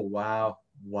 Taylor Hall! Wow.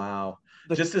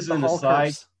 Just as an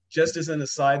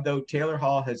aside, though, Taylor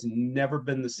Hall has never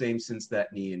been the same since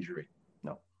that knee injury.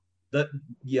 No.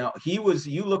 He was.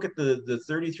 You look at the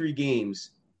 33 games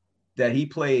that he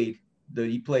played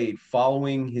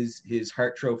following his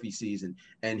Hart Trophy season,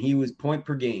 and he was point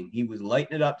per game. He was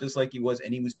lighting it up just like he was,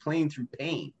 and he was playing through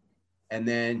pain. And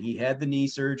then he had the knee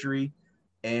surgery,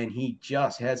 and he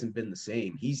just hasn't been the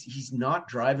same. He's not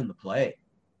driving the play.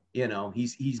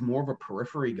 He's more of a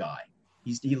periphery guy.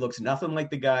 He looks nothing like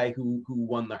the guy who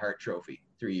won the Hart Trophy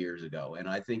 3 years ago, and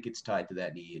I think it's tied to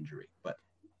that knee injury. But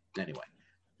anyway,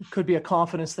 it could be a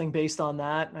confidence thing based on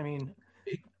that. I mean,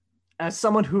 as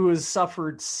someone who has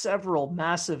suffered several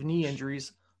massive knee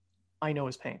injuries, I know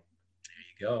his pain.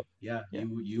 There you go. Yeah.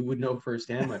 You would know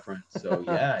firsthand, my friend. So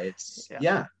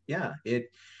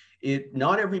it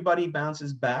not everybody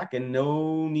bounces back, and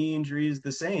no knee injury is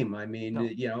the same. I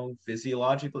mean,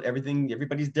 physiologically,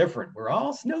 everybody's different. We're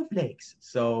all snowflakes.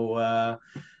 So,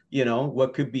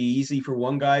 what could be easy for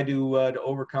one guy to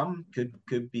overcome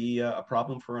could be a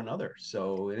problem for another.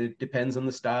 So it depends on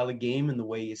the style of game and the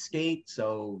way you skate.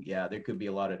 So there could be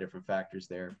a lot of different factors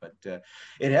there, but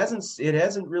it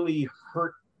hasn't really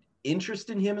hurt interest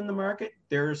in him in the market.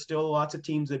 There are still lots of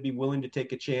teams that'd be willing to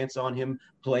take a chance on him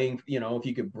playing. If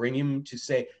you could bring him to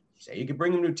say you could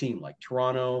bring him to a team like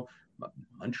Toronto,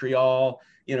 Montreal,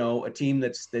 a team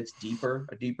that's deeper,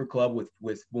 a deeper club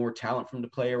with more talent from to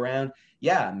play around.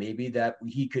 Maybe that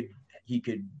he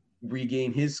could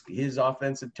regain his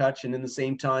offensive touch, and in the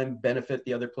same time benefit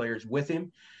the other players with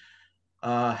him.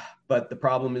 But the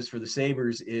problem is for the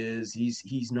Sabres is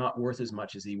he's not worth as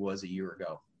much as he was a year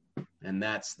ago. And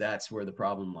that's where the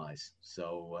problem lies.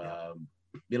 So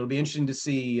it'll be interesting to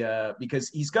see because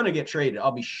he's going to get traded.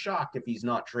 I'll be shocked if he's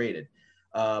not traded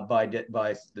by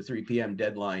the 3 p.m.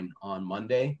 deadline on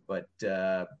Monday. But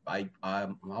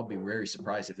I'll be very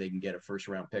surprised if they can get a first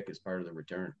round pick as part of the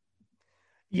return.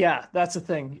 Yeah, that's the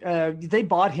thing. They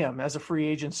bought him as a free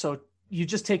agent, so you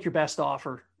just take your best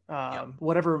offer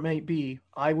whatever it may be,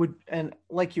 I would, and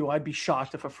like you, I'd be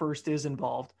shocked if a first is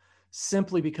involved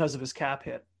simply because of his cap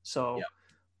hit. So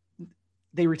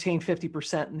they retain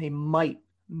 50% and they might,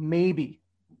 maybe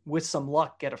with some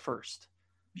luck, get a first.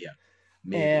 Yeah.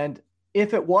 Maybe. And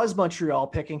if it was Montreal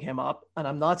picking him up, and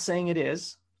I'm not saying it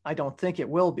is, I don't think it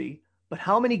will be, but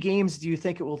how many games do you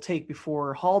think it will take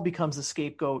before Hall becomes the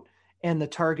scapegoat and the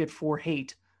target for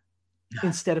hate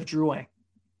instead of Drouin?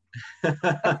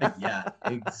 Yeah,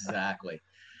 exactly.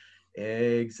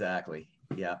 Exactly.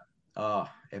 Yeah. Oh,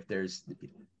 if there's,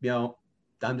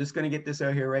 I'm just going to get this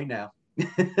out here right now.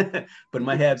 Put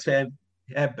my Habs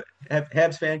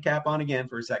fan cap on again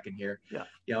for a second here.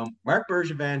 Yeah. Marc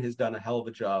Bergevin has done a hell of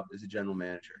a job as a general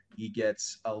manager. He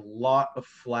gets a lot of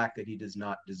flack that he does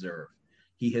not deserve.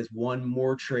 He has won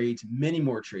more trades, many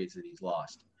more trades than he's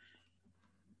lost.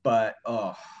 But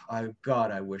I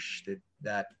wish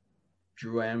that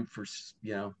Drouin for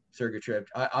Sergachev.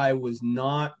 I was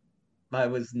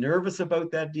nervous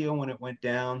about that deal when it went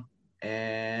down,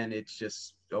 and it's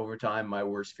just over time my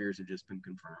worst fears have just been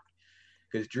confirmed.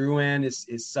 Because Drouin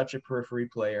is such a periphery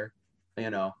player,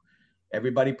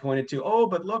 Everybody pointed to,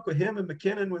 but look with him and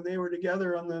McKinnon when they were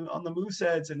together on the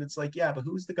Mooseheads, and it's like, yeah, but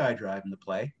who's the guy driving the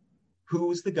play?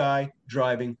 Who's the guy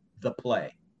driving the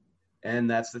play? And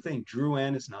that's the thing.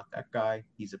 Drouin is not that guy.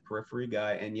 He's a periphery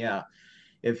guy, and yeah.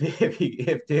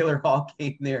 If Taylor Hall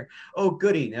came there, oh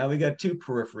goody, now we got two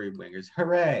periphery wingers,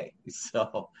 hooray!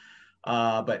 So,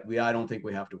 but I don't think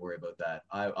we have to worry about that.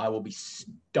 I will be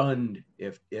stunned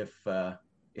if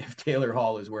Taylor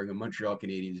Hall is wearing a Montreal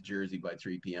Canadiens jersey by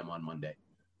 3 p.m. on Monday.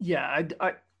 Yeah,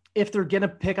 if they're gonna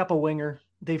pick up a winger,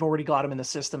 they've already got him in the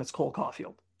system. It's Cole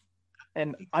Caulfield,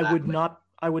 and exactly.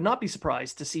 I would not be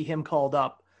surprised to see him called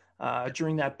up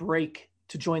during that break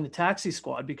to join the taxi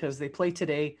squad because they play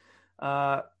today.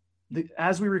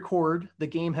 As we record, the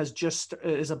game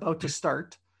is about to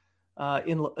start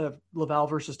in Laval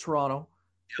versus Toronto.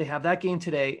 Yep. They have that game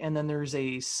today, and then there's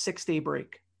a 6-day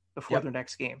break before their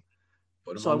next game.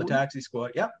 Put him on the taxi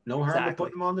squad. Yep. No harm to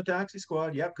put him on the taxi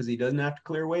squad. Yep. Because he doesn't have to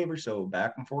clear waivers. So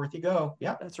back and forth you go.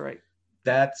 Yep. That's right.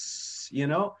 That's,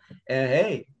 and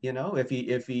hey,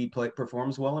 if he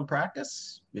performs well in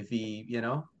practice, if he,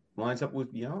 lines up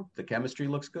with, the chemistry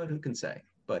looks good, who can say?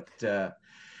 But,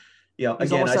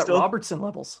 he's almost at Robertson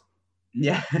levels.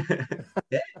 Yeah.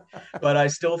 But I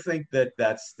still think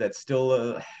that's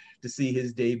still to see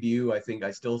his debut. I think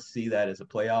I still see that as a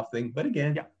playoff thing. But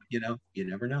again, you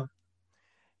never know.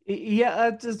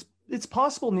 Yeah, it's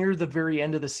possible near the very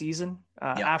end of the season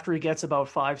after he gets about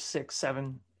 5, 6,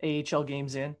 7 AHL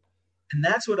games in. And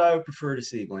that's what I would prefer to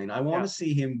see, Blaine. I want to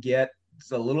see him get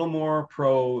a little more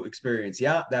pro experience.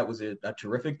 Yeah, that was a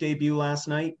terrific debut last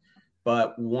night,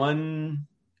 but one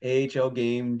AHL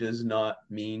game does not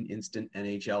mean instant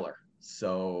NHLer.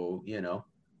 So,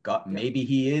 maybe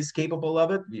he is capable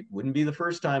of it. It wouldn't be the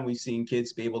first time we've seen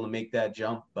kids be able to make that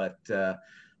jump, but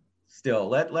still,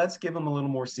 let's give him a little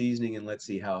more seasoning and let's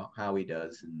see how he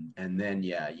does. And then,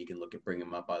 you can look at bringing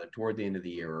him up either toward the end of the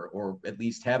year or at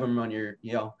least have him on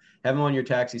your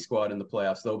taxi squad in the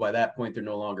playoffs. Though by that point, they're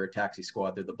no longer a taxi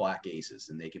squad. They're the Black Aces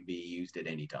and they can be used at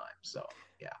any time. So,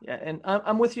 Yeah. And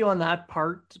I'm with you on that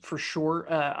part for sure.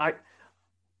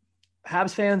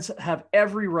 Habs fans have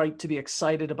every right to be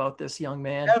excited about this young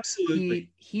man.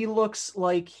 Absolutely. He looks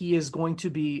like he is going to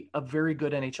be a very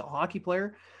good NHL hockey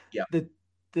player. Yeah.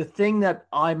 The thing that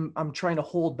I'm trying to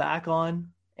hold back on,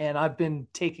 and I've been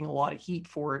taking a lot of heat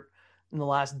for it in the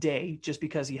last day, just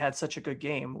because he had such a good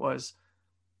game, was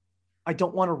I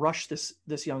don't want to rush this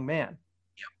young man.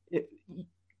 Yeah.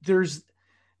 There's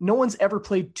no one's ever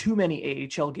played too many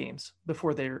AHL games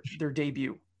before their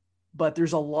debut, but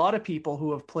there's a lot of people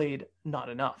who have played not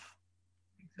enough.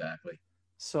 Exactly.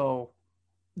 So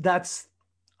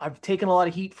I've taken a lot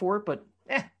of heat for it, but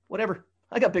whatever.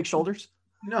 I got big shoulders.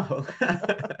 No,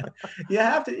 you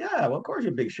have to. Yeah, well, of course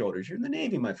you're big shoulders. You're in the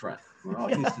Navy, my friend. We're all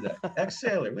used to that.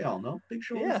 Ex-sailor, we all know big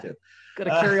shoulders too. Got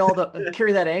to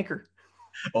carry that anchor.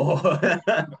 Oh,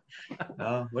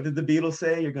 what did the Beatles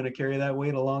say? You're going to carry that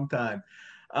weight a long time.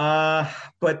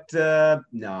 But no,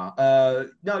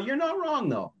 you're not wrong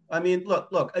though. I mean,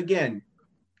 look again.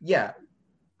 Yeah,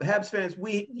 Habs fans,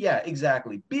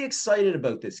 exactly. Be excited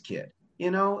about this kid.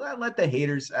 Let the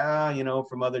haters,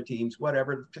 from other teams,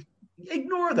 whatever. Just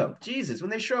ignore them. Jesus, when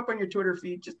they show up on your Twitter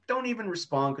feed, just don't even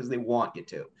respond because they want you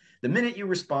to. The minute you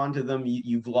respond to them,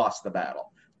 you've lost the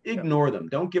battle. Ignore them.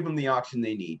 Don't give them the oxygen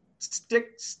they need.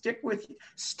 Stick with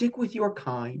your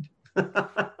kind.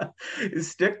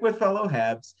 Stick with fellow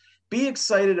Habs. Be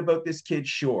excited about this kid,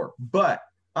 sure. But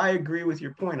I agree with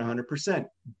your point 100%.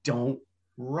 Don't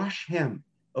rush him,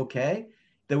 okay?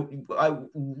 I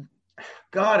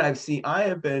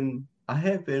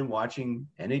have been watching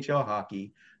NHL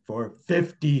hockey for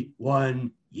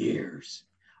 51 years.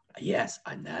 Yes,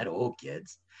 I'm that old,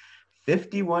 kids.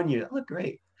 51 years. I look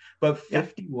great, but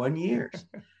 51 years.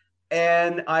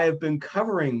 And I have been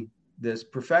covering this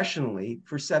professionally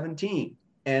for 17.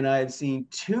 And I've seen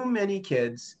too many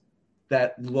kids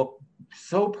that look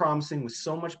so promising with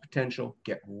so much potential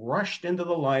get rushed into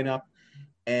the lineup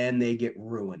and they get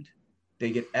ruined.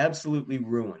 They get absolutely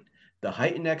ruined. The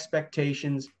heightened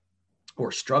expectations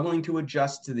or struggling to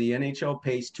adjust to the NHL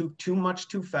pace too much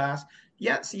too fast.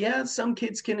 Yes, yeah, some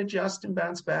kids can adjust and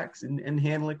bounce back and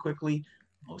handle it quickly.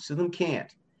 Most of them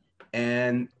can't.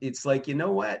 And it's like, you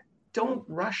know what? Don't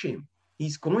rush him.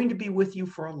 He's going to be with you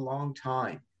for a long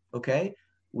time. Okay?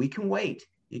 We can wait.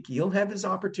 He'll have his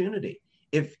opportunity.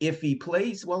 If he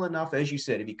plays well enough, as you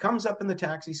said, if he comes up in the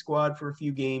taxi squad for a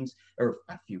few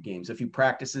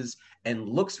practices, and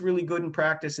looks really good in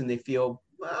practice, and they feel,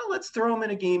 well, let's throw him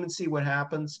in a game and see what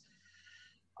happens.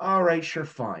 All right, sure,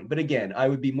 fine. But again, I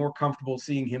would be more comfortable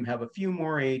seeing him have a few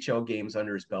more AHL games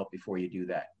under his belt before you do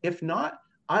that. If not,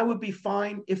 I would be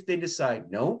fine if they decide,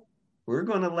 no, we're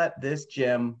going to let this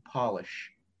gem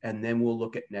polish, and then we'll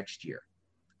look at next year.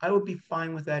 I would be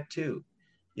fine with that too.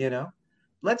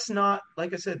 Let's not,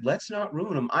 like I said, let's not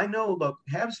ruin them. I know, look,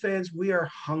 Habs fans, we are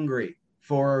hungry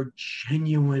for a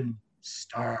genuine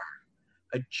star,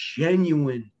 a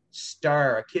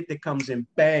kid that comes in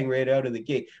bang right out of the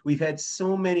gate. We've had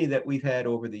so many that we've had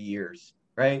over the years,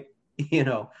 right?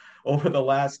 Over the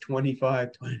last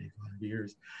 25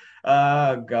 years.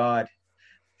 God.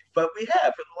 But we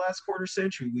have, for the last quarter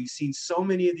century, we've seen so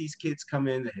many of these kids come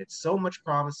in that had so much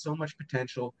promise, so much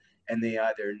potential, and they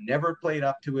either never played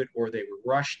up to it or they were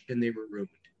rushed and they were ruined.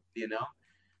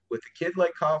 With a kid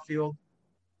like Caulfield,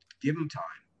 give him time.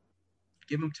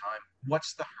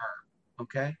 What's the harm?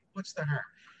 Okay, what's the harm?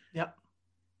 Yep.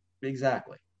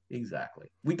 Exactly.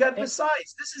 We got,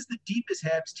 besides, this is the deepest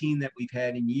Habs team that we've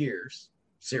had in years.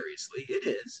 Seriously, it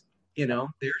is. There's enough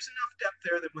depth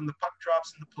there that when the puck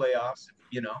drops in the playoffs,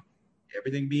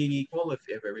 everything being equal, if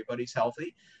everybody's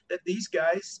healthy, that these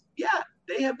guys, yeah,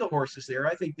 they have the horses there.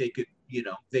 I think they could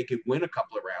win a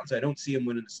couple of rounds. I don't see them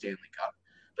winning the Stanley Cup,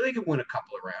 but they could win a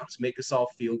couple of rounds, make us all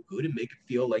feel good and make it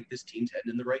feel like this team's heading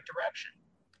in the right direction.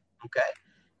 Okay.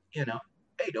 Hey,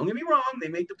 don't get me wrong. They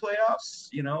make the playoffs.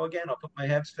 Again, I'll put my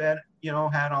Habs fan,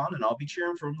 hat on and I'll be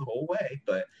cheering for them the whole way.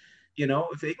 But,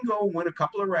 if they can go win a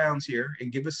couple of rounds here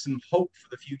and give us some hope for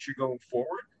the future going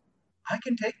forward, I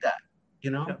can take that.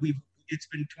 It's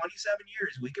been 27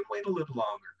 years. We can wait a little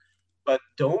longer, but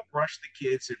don't rush the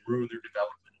kids and ruin their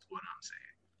development is what I'm saying.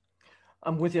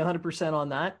 I'm with you 100% on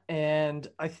that. And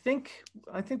I think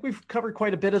we've covered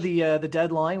quite a bit of the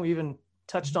deadline. We even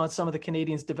touched on some of the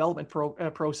Canadians' development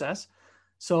process.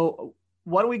 So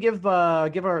why don't we give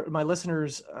my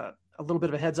listeners a little bit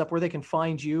of a heads up where they can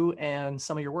find you and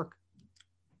some of your work?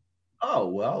 Oh,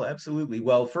 well, absolutely.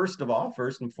 Well, first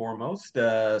and foremost,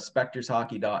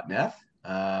 spectorshockey.net.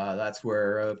 That's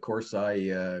where, of course,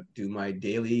 I do my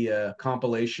daily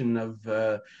compilation of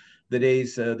the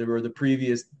days, the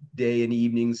previous day and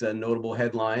evening's notable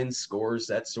headlines, scores,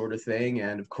 that sort of thing.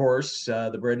 And of course,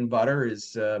 the bread and butter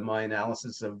is my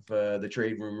analysis of the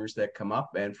trade rumors that come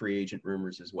up and free agent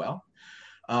rumors as well.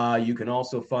 You can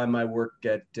also find my work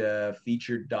at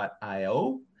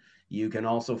featured.io. You can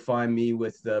also find me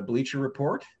with Bleacher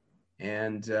Report.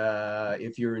 And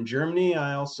if you're in Germany,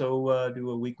 I also do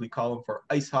a weekly column for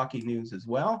Ice Hockey News as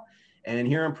well. And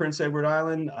here on Prince Edward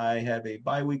Island, I have a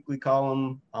bi-weekly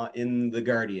column in The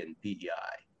Guardian, PEI.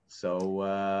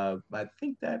 So I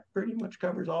think that pretty much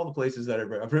covers all the places that I've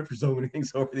read for so many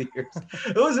things over the years.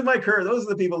 Those are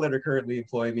the people that are currently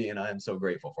employing me, and I'm so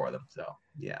grateful for them. So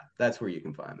yeah, that's where you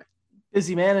can find me.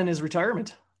 Busy man in his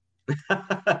retirement.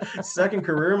 Second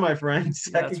career, my friend.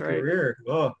 Second career.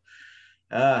 Oh,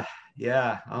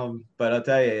 yeah. But I'll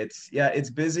tell you, it's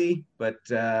busy, but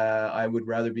I would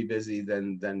rather be busy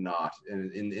than not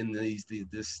in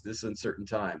this uncertain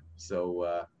time.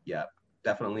 So yeah,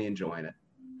 definitely enjoying it.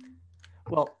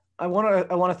 Well, I want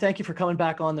to thank you for coming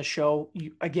back on the show.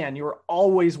 You're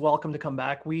always welcome to come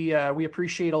back. We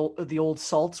appreciate the old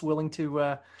salts willing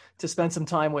to spend some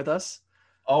time with us.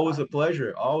 Always a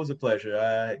pleasure. Always a pleasure.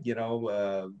 I'd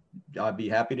be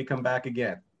happy to come back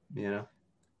again.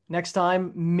 Next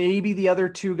time, maybe the other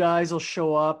two guys will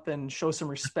show up and show some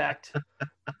respect.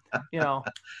 Yeah,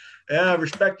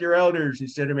 respect your elders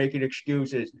instead of making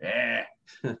excuses.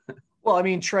 Well, I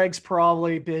mean, Treg's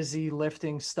probably busy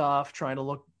lifting stuff, trying to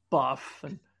look buff,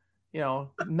 and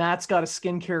Matt's got a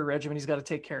skincare regimen he's got to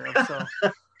take care of. So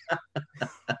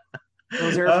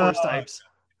those Air Force types.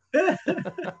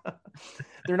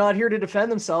 They're not here to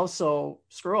defend themselves, so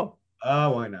screw them.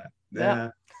 Oh, why not? Yeah.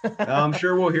 I'm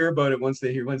sure we'll hear about it once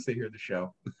they hear the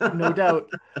show. No doubt.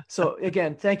 So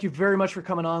again, thank you very much for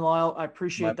coming on, Lyle. I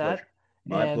appreciate that.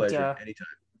 My pleasure. Anytime.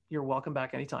 You're welcome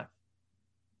back anytime.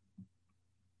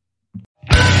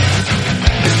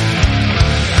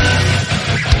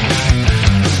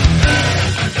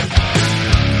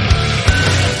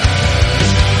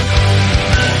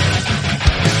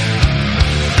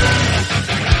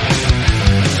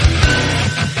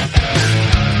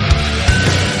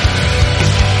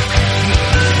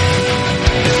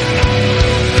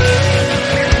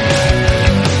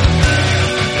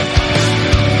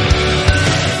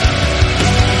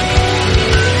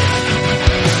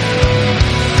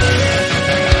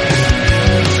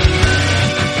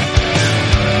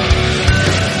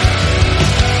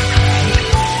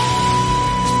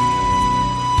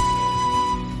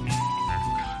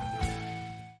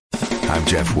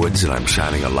 Jeff Woods, and I'm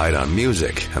shining a light on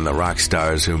music and the rock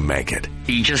stars who make it.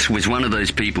 He just was one of those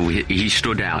people, he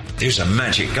stood out. He was a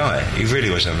magic guy. He really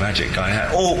was a magic guy.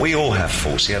 We all have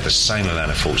faults. He had the same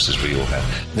amount of faults as we all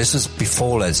have. This was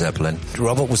before Led Zeppelin.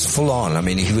 Robert was full on. I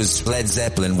mean, he was Led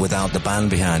Zeppelin without the band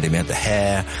behind him. He had the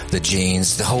hair, the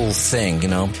jeans, the whole thing, you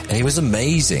know, and he was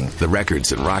amazing. The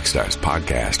Records and Rockstars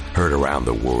podcast, heard around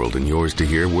the world and yours to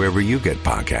hear wherever you get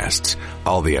podcasts.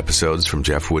 All the episodes from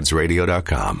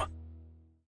jeffwoodsradio.com.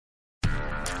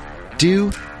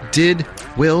 Do, Did,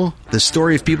 Will, the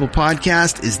Story of People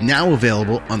podcast is now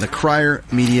available on the Crier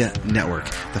Media Network.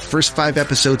 The first 5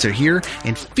 episodes are here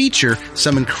and feature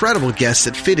some incredible guests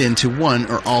that fit into one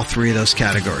or all 3 of those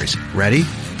categories. Ready?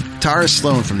 Tara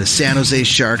Sloan from the San Jose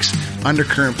Sharks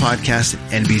Undercurrent podcast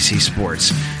at NBC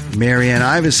Sports. Marianne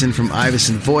Iveson from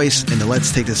Iveson Voice and the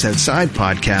Let's Take This Outside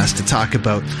podcast to talk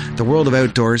about the world of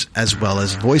outdoors as well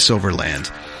as voiceover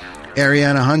land.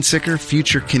 Ariana Hunsicker,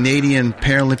 future Canadian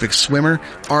Paralympic swimmer,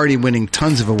 already winning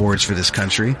tons of awards for this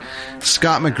country.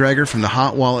 Scott McGregor from the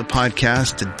Hot Wallet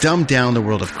podcast to dumb down the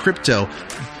world of crypto,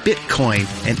 Bitcoin,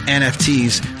 and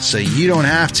NFTs so you don't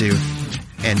have to.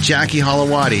 And Jackie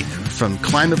Holowati from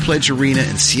Climate Pledge Arena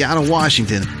in Seattle,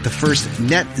 Washington, the first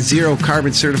net zero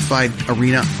carbon certified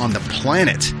arena on the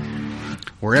planet.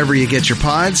 Wherever you get your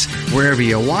pods, wherever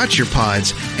you watch your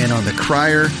pods, and on the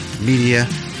Crier Media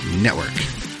Network.